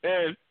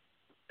 And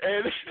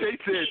they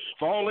said,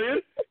 fall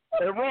in.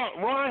 And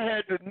Ron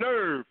had the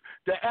nerve,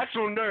 the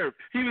actual nerve.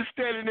 He was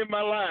standing in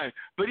my line,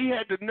 but he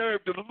had the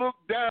nerve to look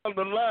down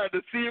the line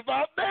to see if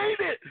I made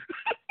it.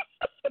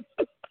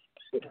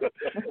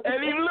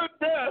 And he looked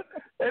down,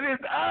 and his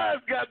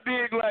eyes got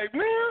big like,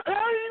 man,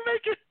 how do you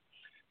make it?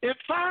 In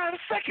 5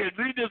 seconds,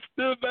 he just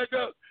stood back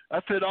up.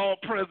 I said, all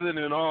present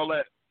and all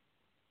that.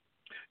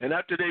 And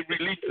after they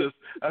released us,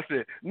 I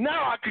said,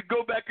 now I could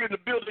go back in the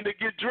building and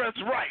get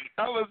dressed right.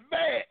 I was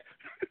mad.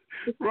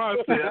 Ron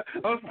said,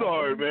 I'm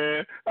sorry,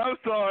 man. I'm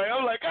sorry.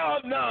 I'm like, oh,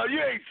 no, you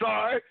ain't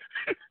sorry.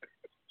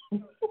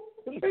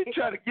 They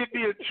trying to get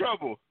me in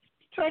trouble.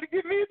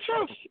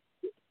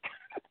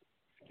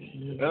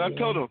 And I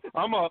told him,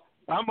 I'm an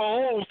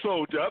old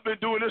soldier. I've been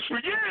doing this for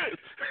years.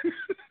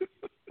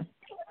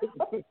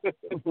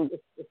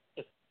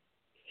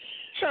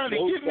 Trying to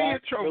get me in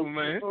trouble,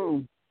 man.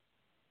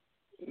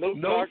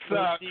 No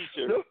socks.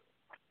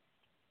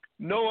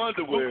 No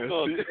underwear.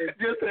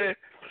 Just had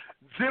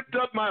zipped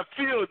up my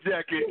field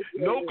jacket.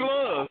 No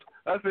gloves.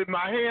 I said,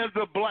 my hands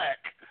are black.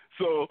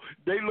 So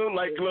they look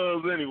like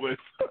gloves anyway.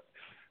 That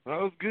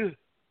was good.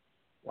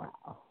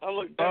 Wow. I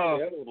looked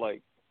down and I was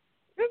like,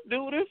 this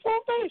dude is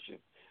formation.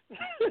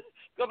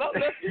 Because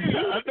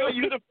I know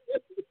you.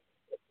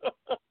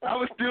 I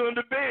was still in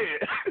the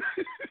bed.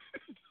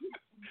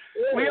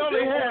 We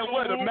only had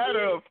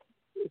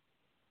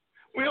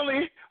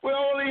we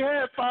only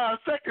had 5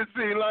 seconds,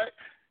 seemed like.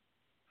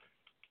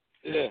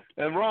 Yeah.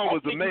 And Ron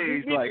was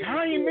amazed, like,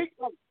 how he make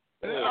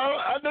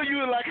I know you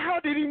were like, how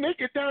did he make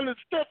it down the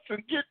steps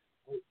and get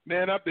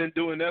Man, I've been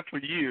doing that for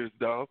years,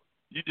 dog.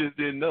 You just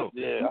didn't know.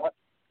 Yeah.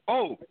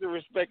 I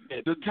respect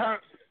that.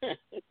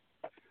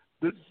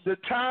 The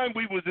time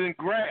we was in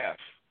Graff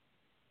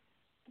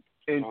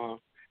and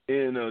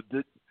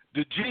the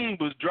Gene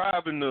was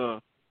driving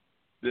the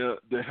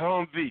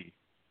Humvee,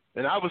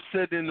 and I was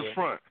sitting in the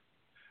front.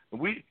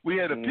 We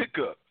had a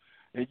pickup,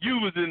 and you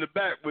was in the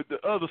back with the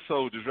other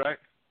soldiers, right?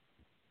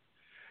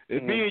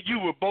 And me and you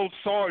were both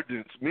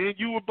sergeants.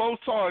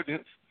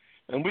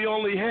 And we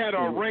only had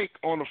our rank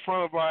on the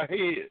front of our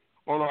head,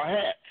 on our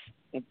hats.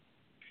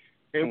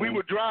 And we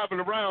were driving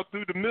around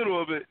through the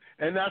middle of it,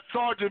 and that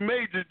sergeant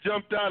major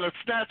jumped out and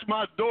snatched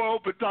my door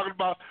open talking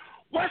about,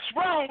 what's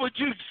wrong with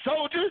you,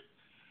 soldier?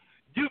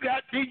 You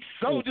got these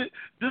soldiers,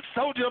 this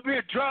soldier up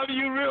here driving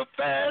you real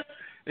fast,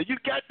 and you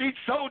got these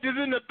soldiers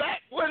in the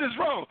back. What is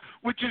wrong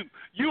with you?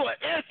 You an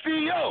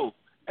NCO.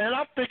 And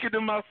I'm thinking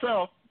to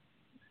myself,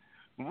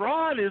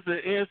 Ron is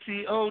an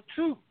NCO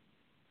too.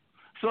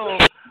 So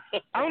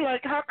I'm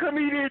like, how come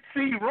he didn't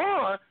see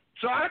Ron?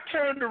 So I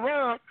turned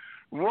around.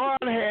 Ron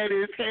had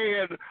his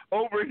hand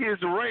over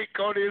his rank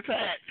on his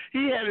hat.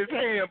 He had his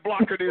hand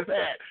blocking his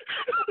hat.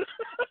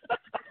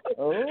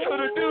 So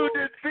the dude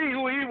didn't see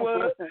who he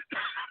was.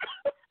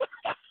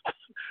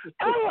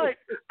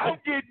 I'm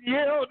getting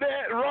yelled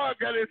at. Ron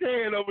got his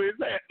hand over his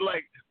hat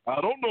like, I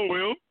don't know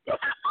him.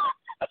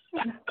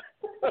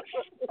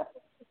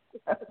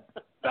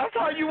 That's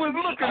how you was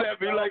looking at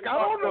me, like, I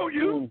don't know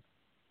you.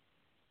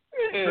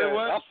 Yeah,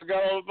 I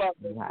forgot all about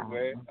that,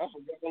 man. I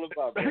forgot all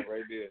about that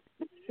right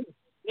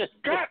there.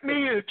 got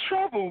me in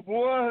trouble,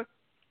 boy.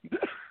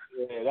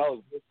 Yeah, that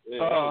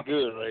was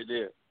good right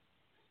there.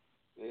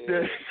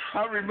 Yeah,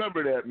 I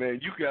remember that, man.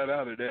 You got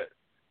out of that.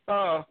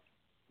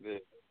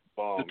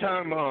 The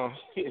time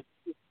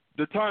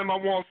I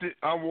was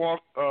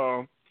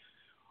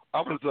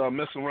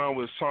messing around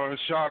with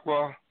Sergeant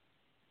Shakwa,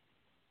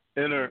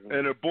 and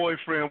her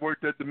boyfriend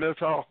worked at the mess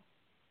hall.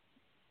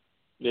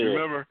 Yeah.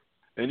 Remember?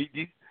 And he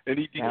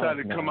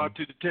decided to come out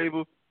to the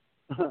table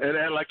and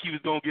act like he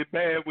was gonna get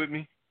bad with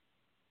me.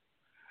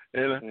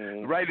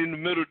 And right in the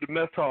middle of the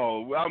mess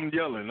hall, I'm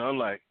yelling. I'm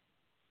like,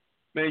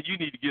 man, you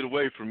need to get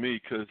away from me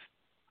because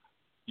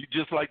you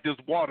just like this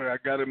water I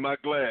got in my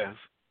glass.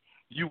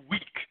 You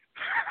weak.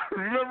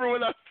 Remember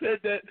when I said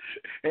that?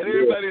 And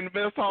everybody in the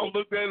mess hall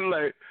looked at it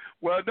like,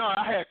 well, no,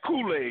 I had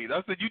Kool-Aid.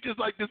 I said, you just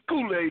like this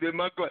Kool-Aid in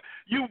my glass.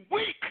 You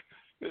weak.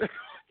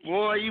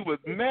 Boy, he was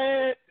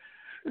mad.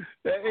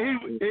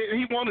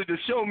 He wanted to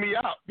show me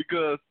out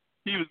because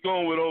he was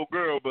going with old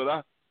girl, but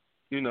I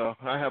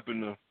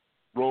happened to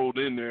rolled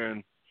in there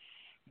and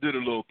did a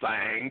little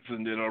things,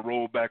 and then I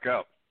rolled back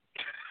out.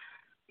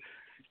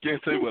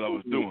 Can't say what I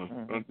was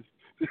doing.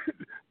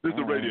 This is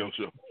a radio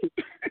show.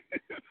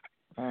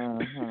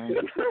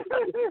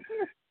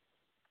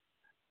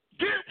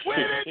 Get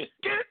with it!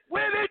 Get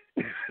with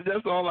it!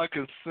 That's all I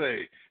can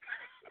say.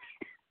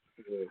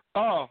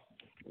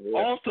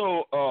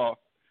 Also,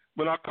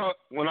 when I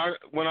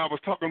was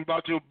talking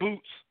about your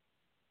boots,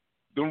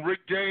 them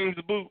Rick James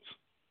boots,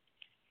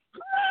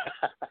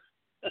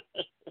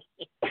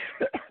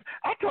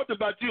 I talked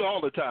about you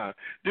all the time.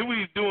 Then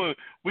we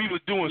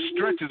was doing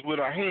stretches with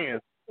our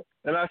hands,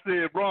 and I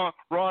said,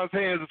 Ron's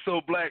hands are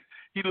so black,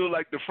 he looked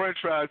like the French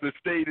fries that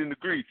stayed in the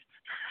grease.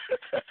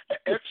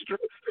 Extra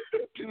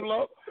too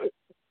low.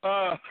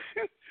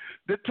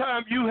 The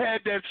time you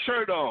had that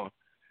shirt on,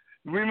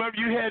 remember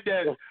you had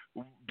that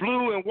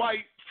blue and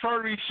white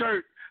furry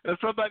shirt, and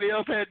somebody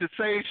else had the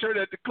same shirt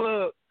at the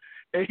club,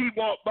 and he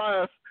walked by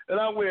us, and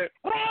I went,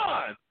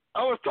 Ron!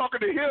 I was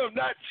talking to him,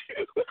 not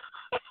you.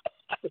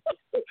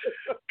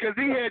 Because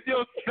he had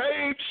your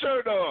same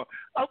shirt on.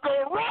 I'm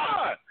going,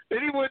 Ron!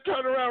 And he wouldn't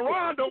turn around.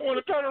 Ron don't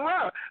want to turn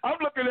around. I'm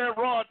looking at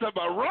Ron talking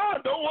about,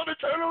 Ron don't want to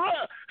turn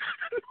around.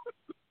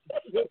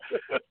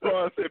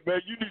 Ron said,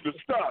 man, you need to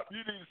stop. You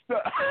need to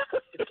stop.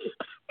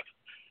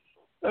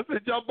 I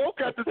said, y'all both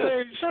got the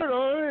same shirt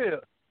on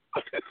here.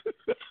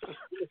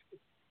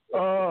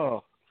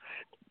 Oh.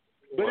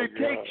 But it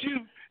takes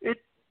you,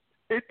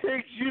 it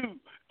takes you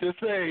to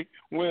say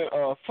when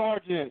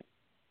Sergeant,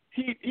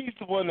 he's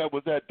the one that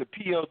was at the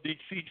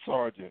PLDC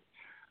Sergeant.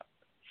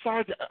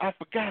 Sergeant, I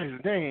forgot his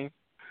name,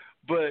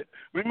 but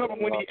remember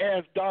when he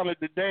asked Donna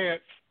to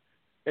dance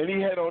and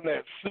he had on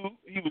that suit,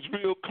 he was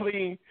real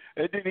clean,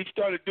 and then he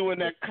started doing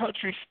that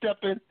country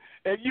stepping,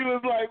 and you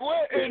was like,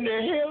 what in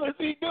the hell is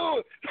he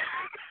doing?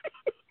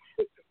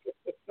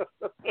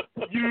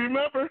 You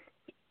remember?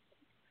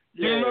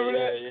 You remember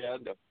that? Yeah, I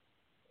know.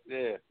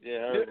 Yeah.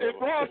 If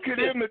Ron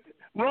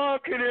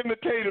could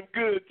imitate him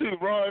good too.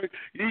 Ron,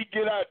 he'd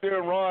get out there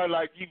and Ron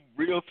like he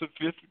real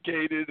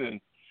sophisticated and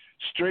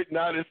straighten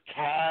out his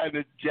tie and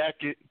his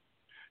jacket.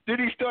 Then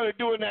he started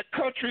doing that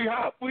country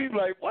hop. We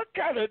like, what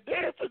kind of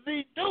dance is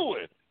he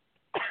doing?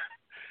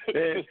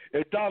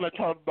 and Donna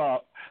talked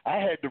about, I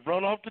had to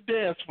run off the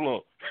dance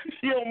floor.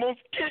 He almost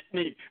kicked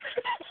me.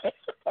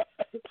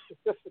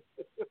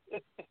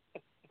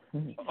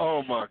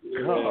 Oh my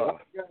God!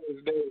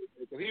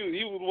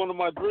 He was one of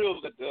my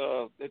drills at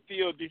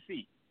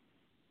PLDC.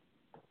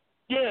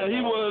 Yeah,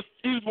 he was.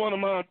 He was one of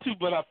mine too,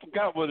 but I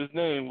forgot what his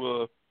name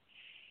was.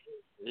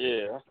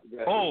 Yeah, I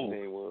forgot what his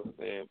name was.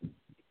 Man.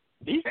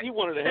 He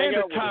wanted to hang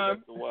out with us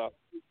after a while.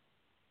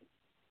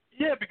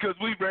 Yeah, because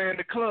we ran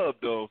the club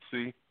though.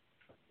 See,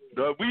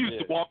 we used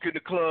to walk in the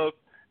club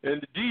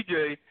and the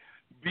DJ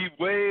be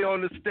way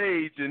on the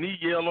stage and he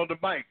yell on the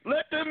mic,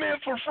 "Let them in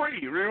for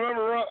free."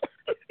 Remember, Rob?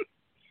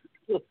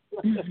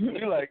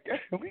 You're like,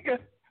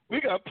 we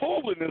got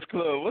pool in this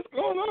club. What's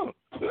going on?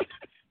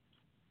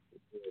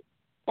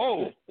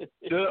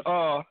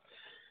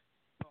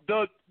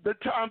 The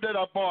time that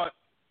I bought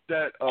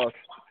that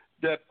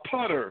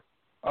putter,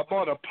 I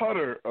bought a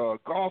putter,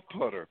 golf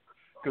putter,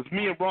 because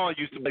me and Ron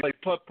used to play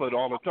putt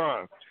all the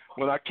time.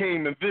 When I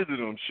came and visited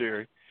him,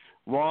 Sherry,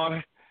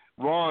 Ron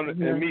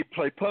and me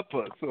play putt.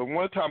 So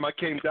one time I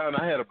came down,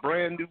 I had a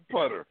brand new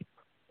putter,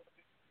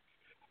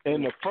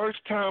 and the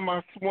first time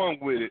I swung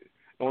with it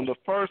on the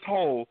first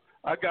hole,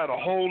 I got a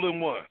hole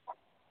in one.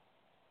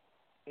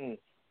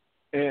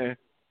 And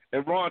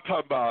Ron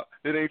talked about,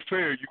 it ain't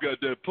fair. You got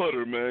that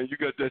putter, man. You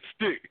got that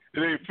stick. It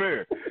ain't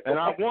fair. And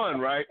I won,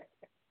 right?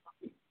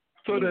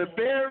 So the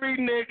very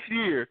next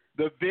year,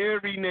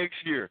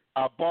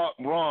 I bought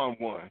Ron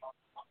one,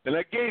 and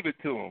I gave it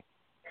to him.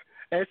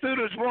 As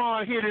soon as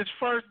Ron hit his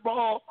first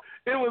ball,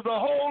 it was a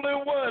hole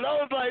in one. I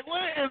was like,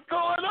 what is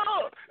going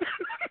on?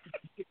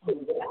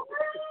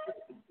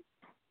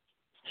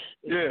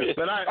 Yeah,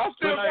 but I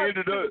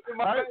ended up.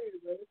 I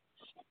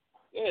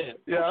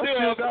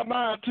still got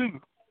mine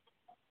too.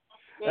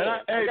 Yeah,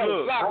 and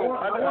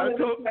I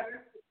told.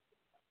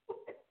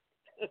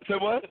 Say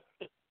what?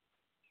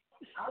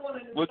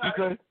 What'd you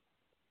say?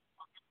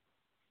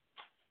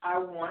 I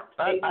want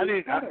I a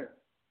didn't. better.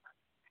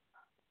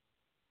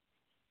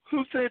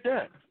 Who said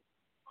that?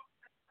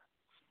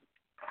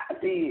 I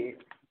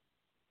did.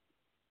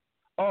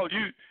 Oh,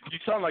 you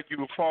sound like you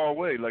were far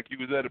away, like you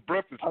was at a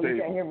breakfast table.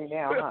 You can't hear me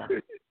now, huh?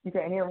 You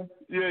can't hear me?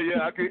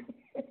 Yeah,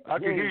 I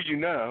can hear you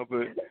now,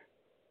 but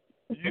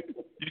you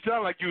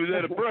sound like you was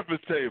at a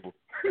breakfast table.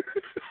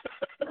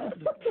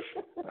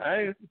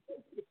 I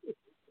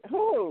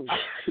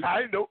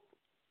know.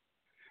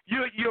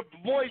 Your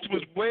voice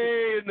was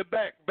way in the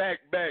back.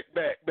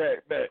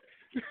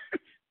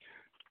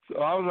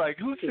 So I was like,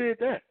 who said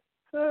that?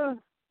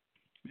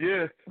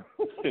 Yeah.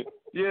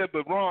 Yeah,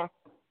 but Ron,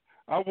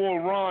 I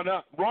wore Ron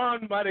out.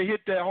 Ron might have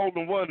hit that hole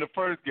in one the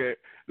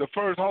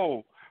first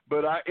hole,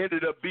 but I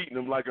ended up beating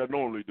him like I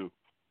normally do.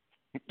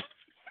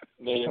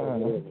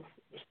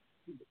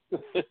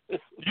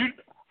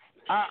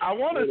 I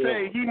want to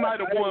say he might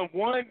have won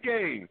one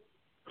game.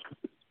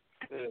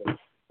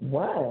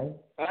 Why?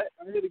 I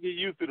had to get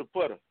used to the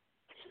putter.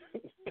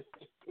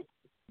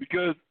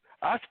 Because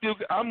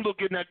I'm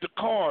looking at the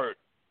card,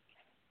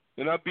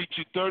 and I beat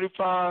you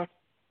 35-44,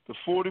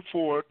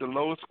 the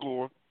lowest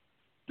score.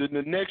 Then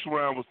the next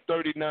round was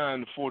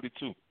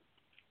 39-42.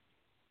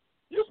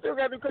 You still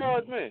got the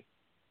cards, man.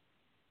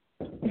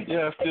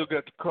 Yeah, I still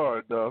got the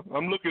card, though.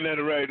 I'm looking at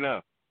it right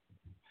now.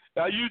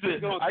 I use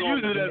it as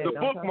a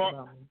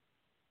bookmark.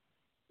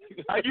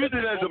 I use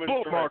it as a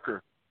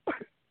bookmarker.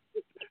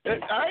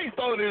 I ain't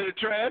throwing it in the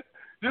trash.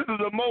 This is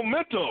a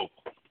memento.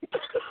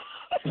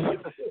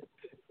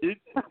 It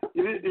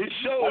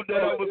showed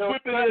that I was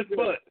whipping his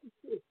butt.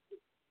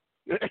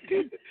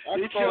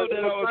 It showed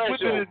that I was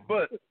whipping his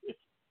butt.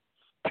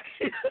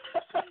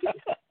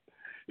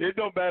 It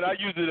don't matter. I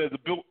use it as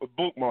a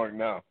bookmark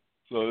now,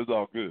 so it's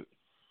all good.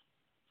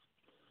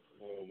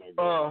 Oh my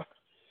God.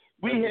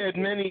 We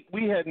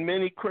had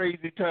many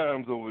crazy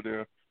times over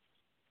there.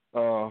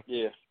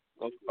 Yeah.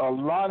 A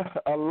lot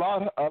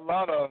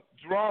of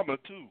drama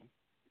too.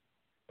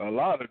 A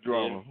lot of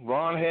drama. Yeah.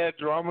 Ron had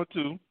drama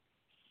too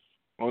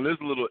on his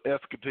little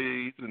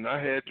escapades, and I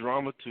had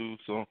drama too.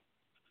 So,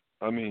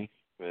 I mean,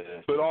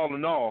 but all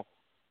in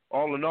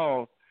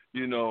all,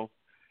 you know,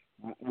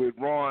 with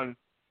Ron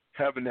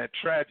having that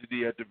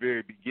tragedy at the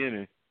very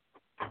beginning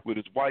with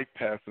his wife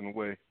passing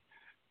away,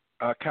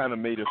 I kind of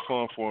made it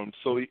fun for him.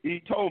 So he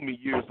told me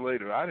years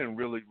later. I didn't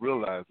really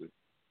realize it.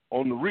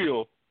 On the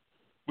real,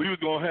 we was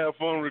gonna have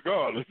fun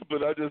regardless,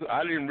 but I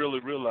didn't really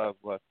realize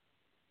what,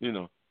 you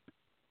know.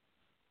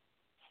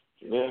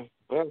 Yeah.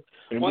 Well,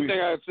 one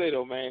thing I'd say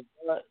though, man,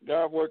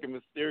 God worked in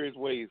mysterious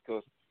ways.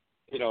 Because,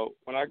 you know,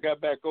 when I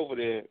got back over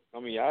there, I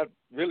mean, I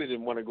really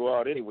didn't want to go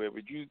out anywhere,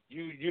 but you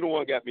the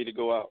one got me to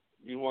go out.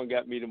 You the one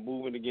got me to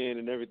moving again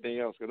and everything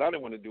else. Because I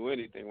didn't want to do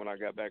anything when I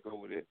got back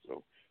over there.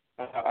 So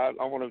I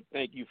want to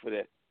thank you for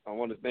that. I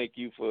want to thank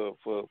you for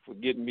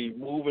getting me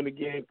moving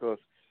again. Because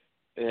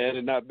had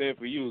it not been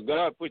for you,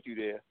 God put you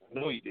there. I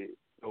know He did.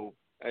 So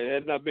had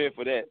it not been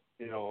for that,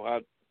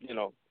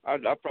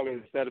 I probably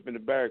would have sat up in the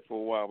barrack for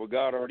a while. But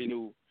God already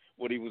knew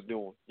what He was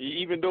doing.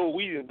 Even though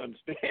we didn't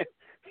understand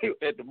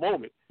at the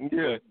moment.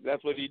 Yeah,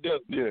 that's what He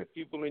does. Yeah,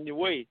 people in your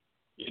way,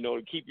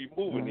 to keep you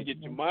moving, to get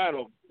your mind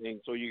off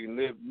things, so you can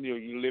live,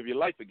 you live your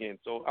life again.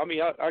 So I mean,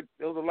 it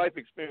was a life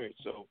experience.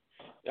 So,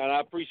 and I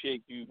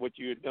appreciate what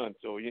you had done.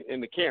 So,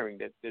 and the caring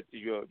that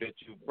you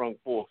brought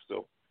forth.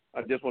 So,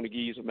 I just want to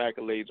give you some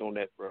accolades on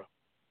that, bro.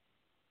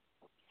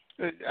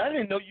 I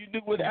didn't know you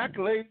knew what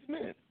accolades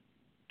meant.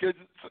 Can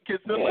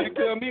somebody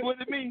tell me what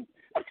it means?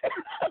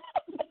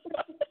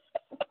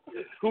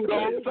 Who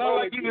don't sound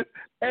like you?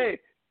 Hey,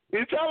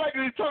 it sounds like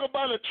he's talking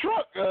about a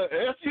truck,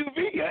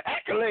 SUV, an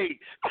accolade.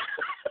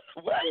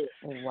 What?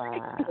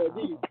 Wow.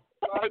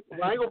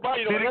 I ain't gonna buy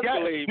you no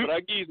accolade, but I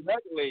give you some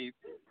accolades.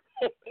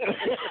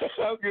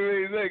 I'm getting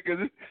ready to say,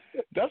 because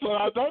that's what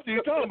I thought you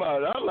were talking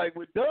about. I was like,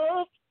 with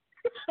Dove?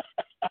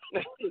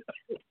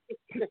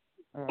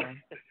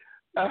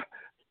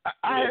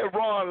 I had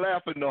Ron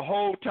laughing the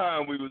whole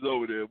time we was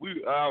over there.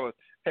 I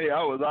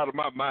was out of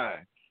my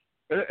mind.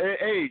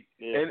 Hey,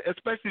 and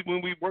especially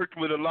when we worked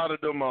with a lot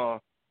of them,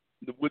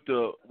 with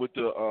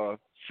the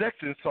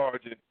section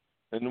sergeant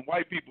and the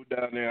white people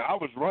down there. I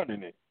was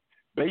running it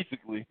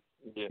basically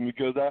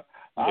because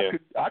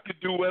I could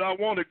do what I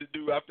wanted to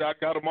do after I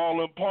got them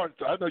all in parts.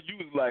 So I know you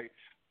was like,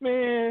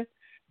 man.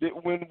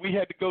 That when we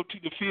had to go to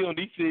the field,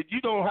 he said,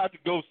 "You don't have to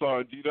go,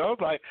 Sergeant." I was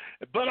like,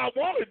 "But I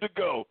wanted to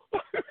go."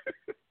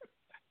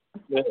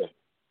 Yeah.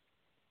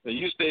 So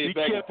you stayed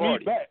back and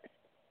party. Back.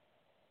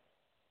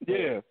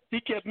 Yeah, he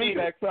kept me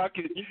back so I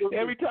could.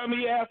 Every time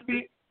he asked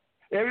me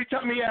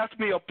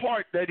a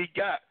part that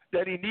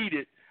he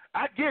needed,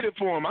 I get it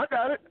for him. I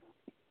got it.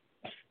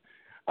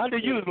 I knew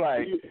you was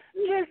like,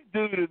 this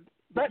dude is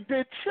back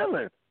there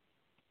chilling.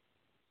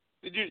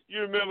 Did you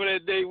remember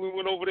that day we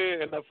went over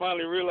there and I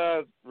finally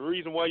realized the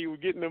reason why you were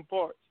getting them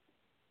parts?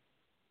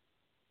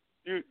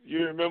 You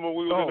remember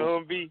we were in the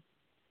Humvee?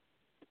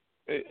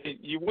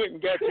 You went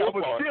and got your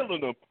parts. I was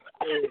stealing them.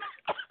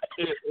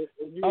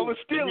 I was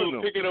stealing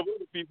them. Picking up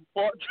other people's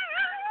parts.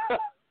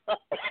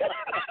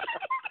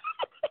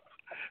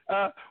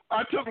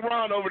 I took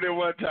Ron over there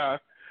one time.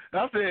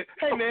 I said,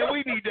 hey, man,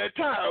 we need that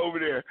tire over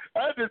there.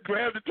 I just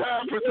grabbed the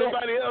tire for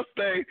somebody else's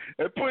thing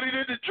and put it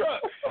in the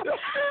truck.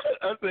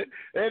 I said,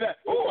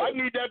 I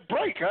need that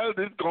brake. I was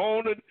just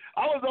going, and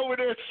I was over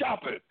there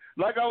shopping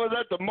like I was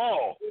at the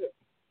mall,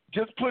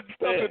 just putting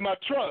stuff in my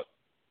truck.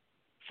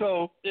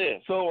 So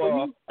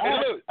I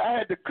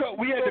had to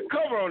we had the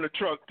cover on the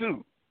truck,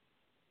 too.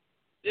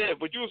 Yeah,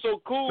 but you were so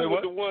cool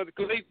with the ones,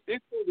 because they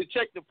supposed to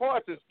check the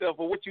parts and stuff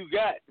for what you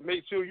got to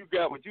make sure you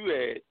got what you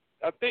had.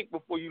 I think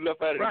before you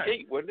left out of the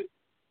gate, wasn't it?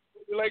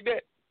 Something like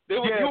that.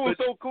 You were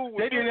so cool with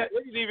they didn't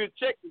even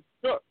check the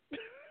truck.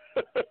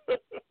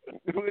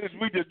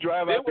 We just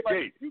drive out the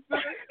gate.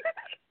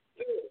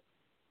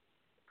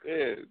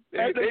 Yeah,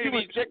 they didn't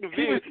even check the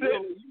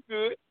vehicle. You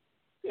good?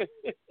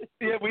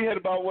 Yeah, we had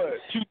about what,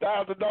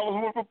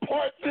 $2,000 worth of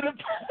parts in it.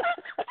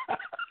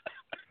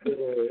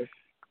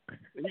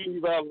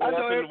 I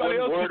know everybody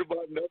else worried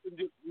about nothing.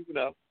 Just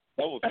that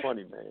was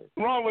funny, man.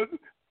 Ron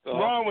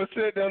was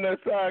sitting on that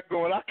side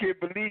going, I can't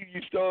believe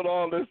you stole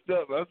all this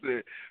stuff. I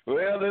said,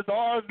 well, it's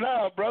ours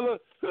now, brother.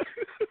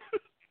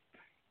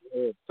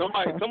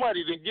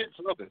 Somebody didn't get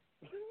something.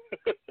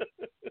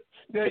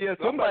 Yeah,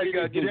 somebody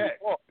got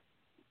jacked.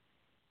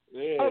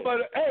 Yeah. Oh,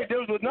 but hey, there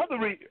was another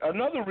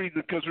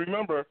reason, because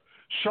remember,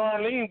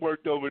 Charlene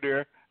worked over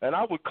there, and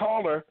I would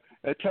call her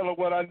and tell her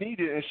what I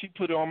needed, and she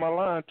put it on my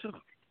line too.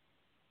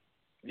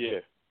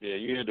 Yeah,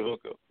 you had the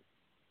hookup.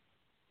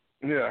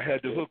 Yeah, I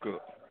had the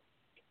hookup.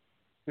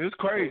 It was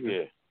crazy.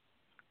 Yeah.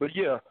 But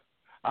yeah,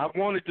 I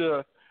wanted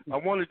to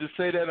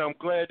say that I'm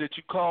glad that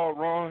you called,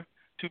 Ron.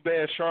 Too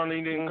bad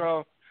Charlene didn't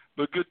call,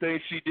 but good thing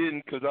she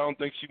didn't, because I don't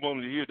think she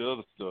wanted to hear the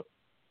other stuff.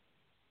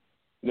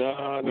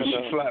 No.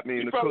 She slapped me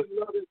in the clit.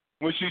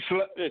 When she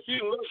slapped, she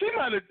would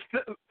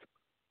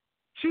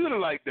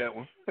have liked that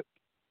one.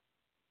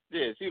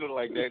 Yeah, she would have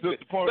liked that,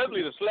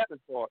 especially the slapping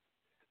part.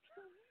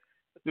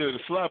 Yeah, the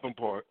slapping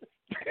part.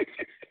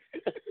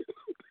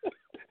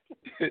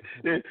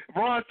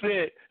 Ron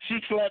said she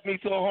slapped me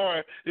so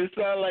hard it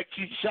sounded like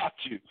she shot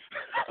you.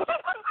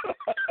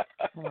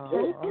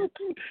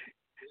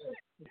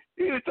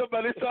 He was talking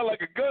about it sounded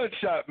like a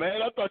gunshot,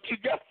 man. I thought you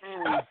got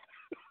shot.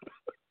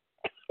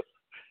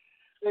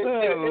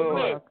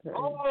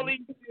 All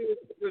these years,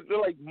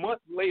 like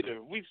months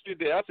later, we stood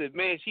there. I said,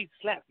 man, she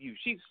slapped you.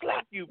 She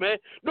slapped you, man.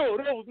 No,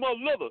 that was my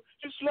lover.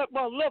 She slapped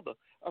my lover.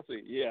 I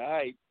said, yeah, all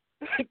right.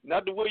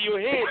 Not the way your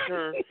head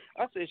turned.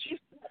 I said, she.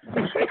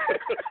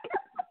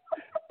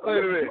 Wait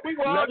a minute.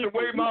 Not the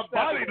way my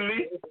body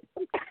leaned.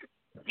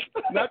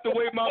 Not the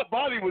way my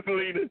body was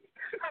leaning.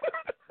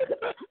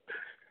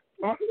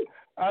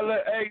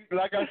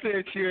 Like I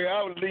said, Sherry,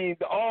 I was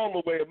leaned all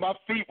the way. My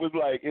feet was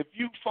like, if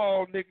you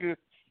fall, nigga,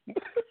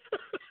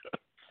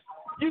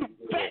 you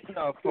bet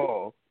not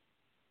fall.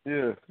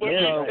 Yeah. But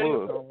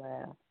was.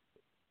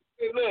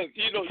 Hey, look,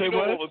 you know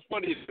what was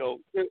funny though?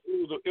 It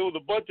was a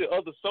bunch of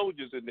other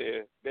soldiers in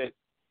there that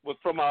was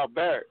from our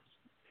barracks.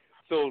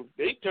 So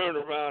they turned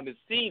around and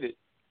seen it,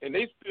 and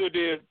they stood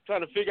there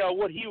trying to figure out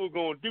what he was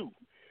gonna do.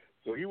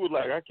 So he was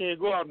like, I can't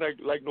go out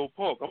like no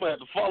punk. I'm gonna have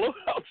to follow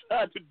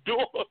outside the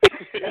door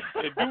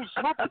and do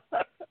something.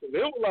 So they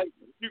were like,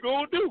 what you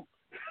gonna do?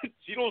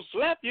 She don't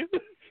slap you,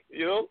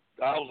 you know?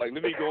 I was like,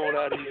 let me go on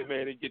out of here,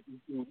 man, and get this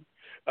dude.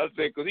 I said,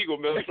 because he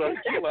gonna mess around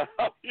and kill her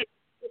out here.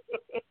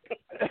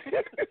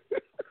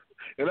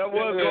 And I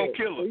was going to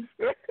kill her.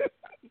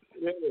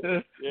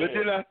 But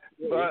then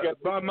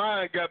my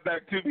mind got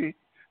back to me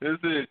and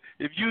said,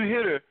 if you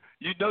hit her,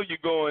 you know you're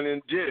going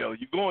in jail.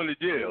 You're going to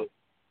jail.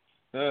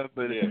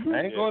 But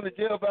I ain't going to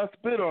jail if I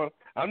spit on her.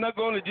 I'm not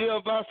going to jail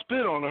if I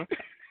spit on her.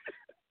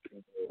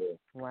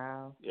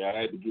 Wow. Yeah,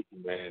 I had to get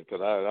you, man,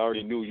 because I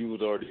already knew you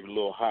was already a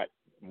little hot.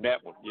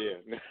 That one, yeah.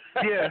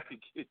 Yeah.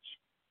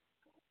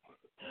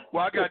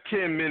 Well, I got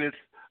 10 minutes.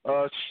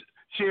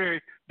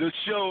 Sherry, the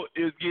show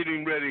is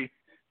getting ready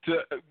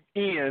to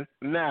end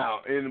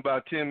now in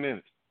about 10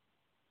 minutes.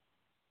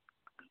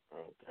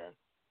 Okay.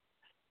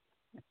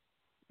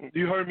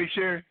 You heard me,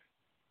 Sherry?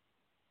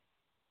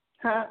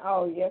 Huh?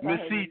 Oh, yes,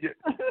 Miss CJ.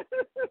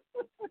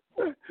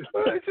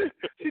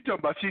 She talking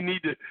about she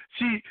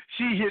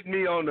hit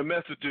me on the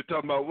messenger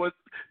talking about what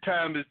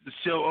time is the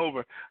show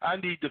over. I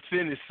need to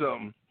finish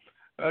something.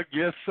 I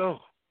guess so.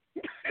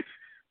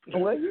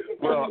 Well, you can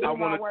do I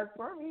want to work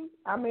for me.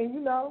 I mean,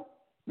 you know.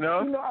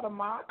 No, you know how to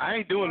mock. I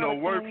ain't doing no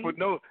work for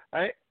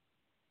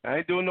I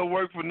ain't doing no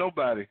work for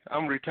nobody.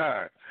 I'm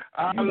retired.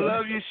 I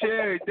love you,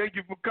 Sherry. Thank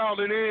you for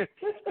calling in.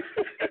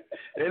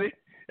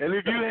 And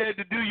if you had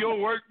to do your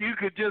work, you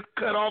could just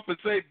cut off and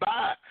say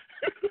bye.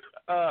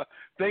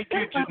 Thank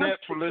you, Jeanette,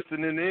 for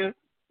listening in.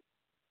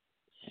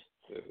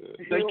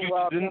 Thank you,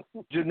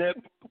 Jeanette.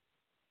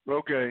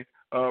 Okay.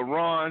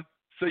 Ron,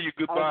 say your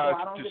goodbyes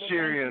to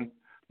Sherry and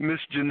Miss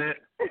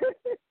Jeanette.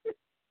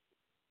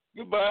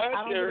 Goodbye,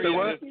 Sherry and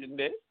Miss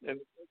Jeanette.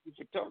 And thank you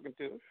for talking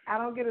to us. I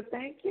don't get a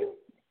thank you.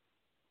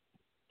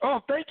 Oh,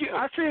 thank you.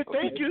 I said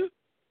thank you.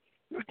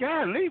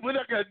 Golly, what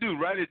I got to do?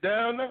 Write it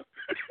down now?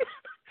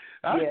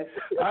 Yes.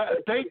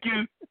 Thank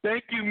you,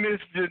 Miss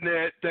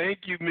Jeanette.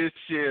 Thank you, Miss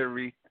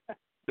Sherry.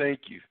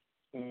 Thank you.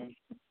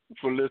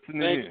 for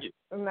listening Thank in. you.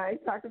 Nice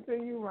talking to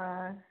you,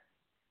 Ron.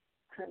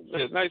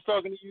 Yeah, nice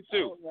talking to you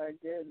too. Oh my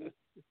goodness.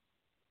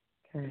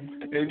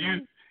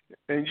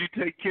 And you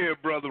take care,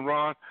 Brother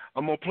Ron.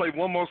 I'm gonna play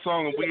one more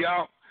song and we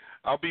out.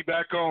 I'll be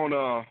back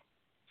on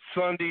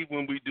Sunday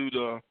when we do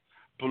the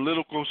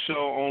political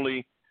show.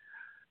 Only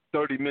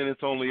 30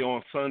 minutes only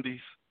on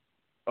Sundays.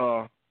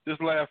 This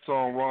last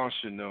song Ron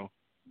should know.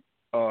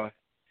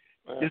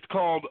 It's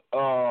called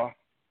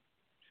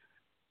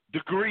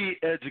Degree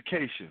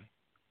Education.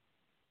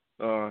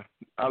 I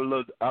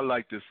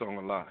like this song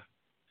a lot.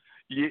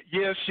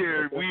 Yeah,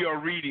 Sherry, we are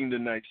reading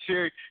tonight.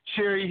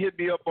 Sherry hit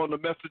me up on the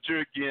messenger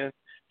again.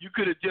 You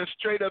could have just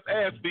straight up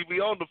asked me. We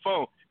on the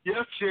phone.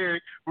 Yes,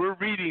 Sherry, we're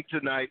reading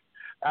tonight.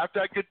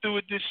 After I get through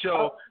with this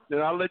show,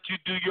 then I'll let you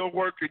do your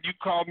work and you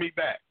call me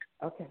back.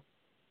 Okay.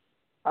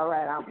 All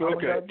right, I'm going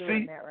to go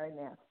doing that right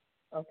now.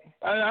 Okay.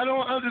 I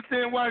don't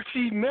understand why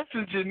she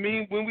messaging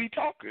me when we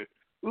talking.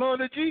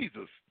 Lord of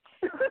Jesus.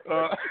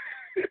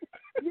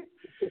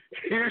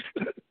 Here's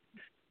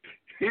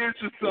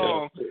the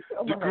song,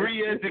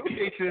 Degree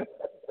Education.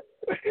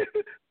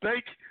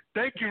 Thank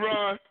you,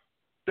 Ron.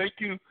 Thank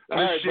you,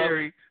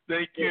 Sherry.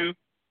 Brother.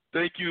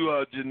 Thank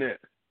you, Jeanette.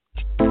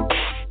 All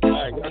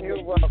right,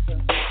 you're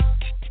welcome.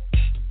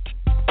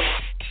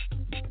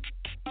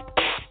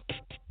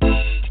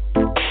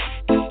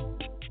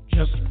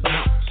 Just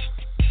bounce.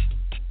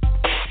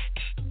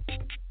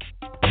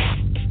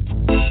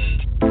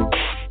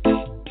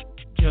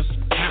 Just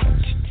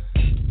bounce.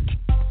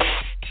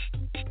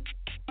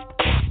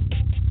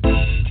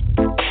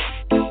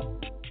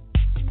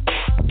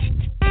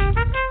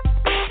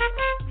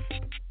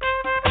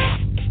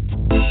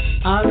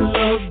 I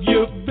love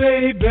you,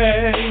 baby,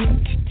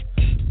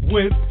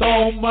 with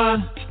all my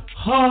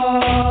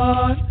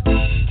heart.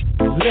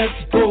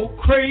 Let's go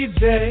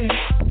crazy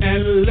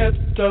and let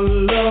the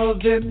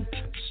loving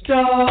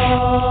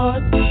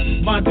start.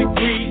 My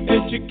degree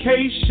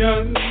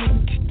education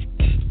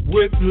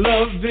with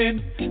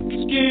loving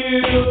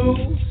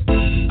skills.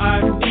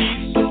 I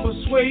need some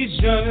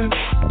persuasion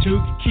to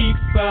keep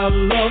our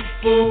love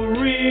for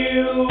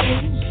real.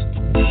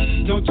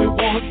 Don't you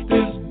want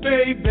this,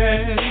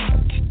 baby?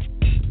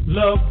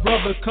 Love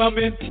brother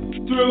coming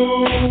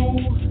through.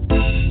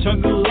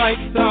 Turn the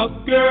lights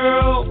out,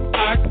 girl.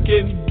 I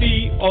can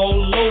be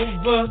all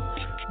over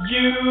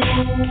you.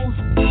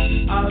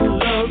 I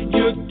love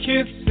your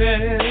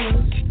kisses.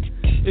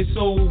 It's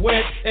so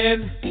wet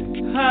and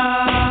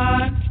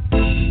hot.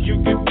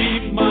 You can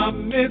be my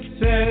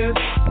missus.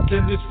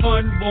 Then this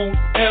fun won't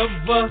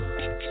ever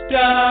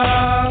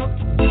stop.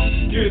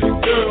 Get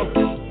it, girl.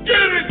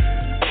 Get it.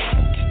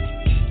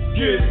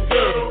 Get it,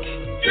 girl.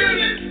 Get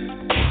it.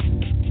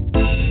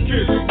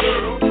 Get it,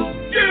 girl,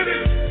 get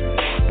it.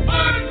 I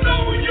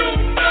know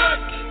you're not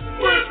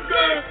with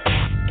her.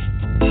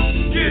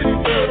 Get it,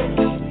 girl,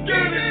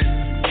 get it.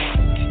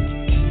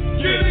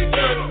 Get it,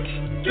 girl,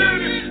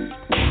 get it.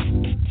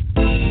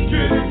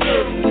 Get it,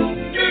 girl,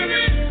 get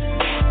it.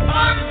 I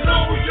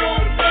know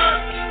you're not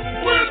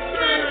with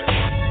her.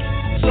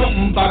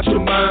 Something about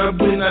your mind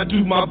when I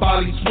do my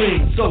body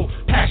swing. So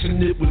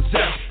passionate with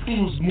zest,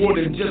 who's more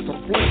than just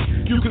a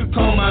fling. You could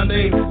call my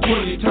name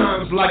 20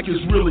 times like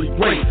it's really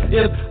great.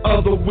 If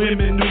other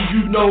women knew,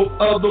 you know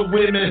other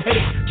women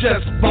hate.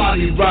 Just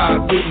body ride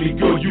with me,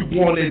 girl, you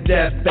want it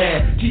that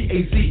bad.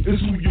 TAC is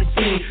who you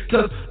fiend,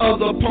 cause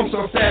other punks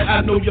are sad.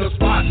 I know your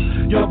spots,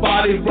 your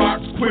body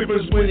rocks,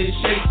 quivers when it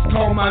shakes.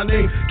 Call my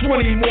name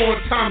 20 more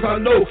times, I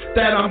know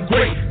that I'm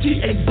great.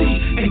 TAC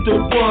ain't the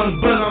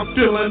one, but I'm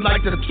feeling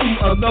like the two.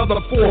 Another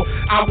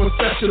 4-hour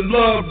session,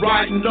 love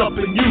riding up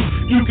in you.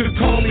 You can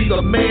call me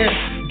the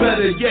man,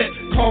 better yet,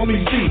 call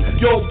me Z.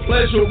 Your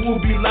pleasure will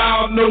be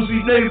loud, nosy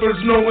neighbors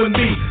knowing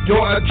me.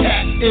 You're a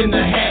cat in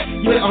the hat,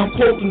 yeah, I'm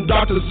quoting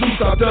Dr.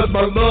 Zeus. I does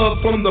my love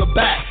from the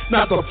back,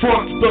 not the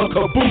front, the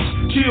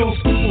caboose. Chill,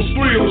 super,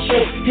 thrill,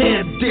 show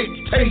hand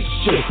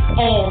dictation.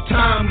 All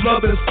time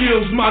loving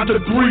skills, my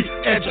degree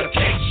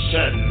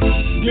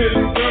education. Get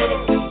it,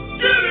 girl.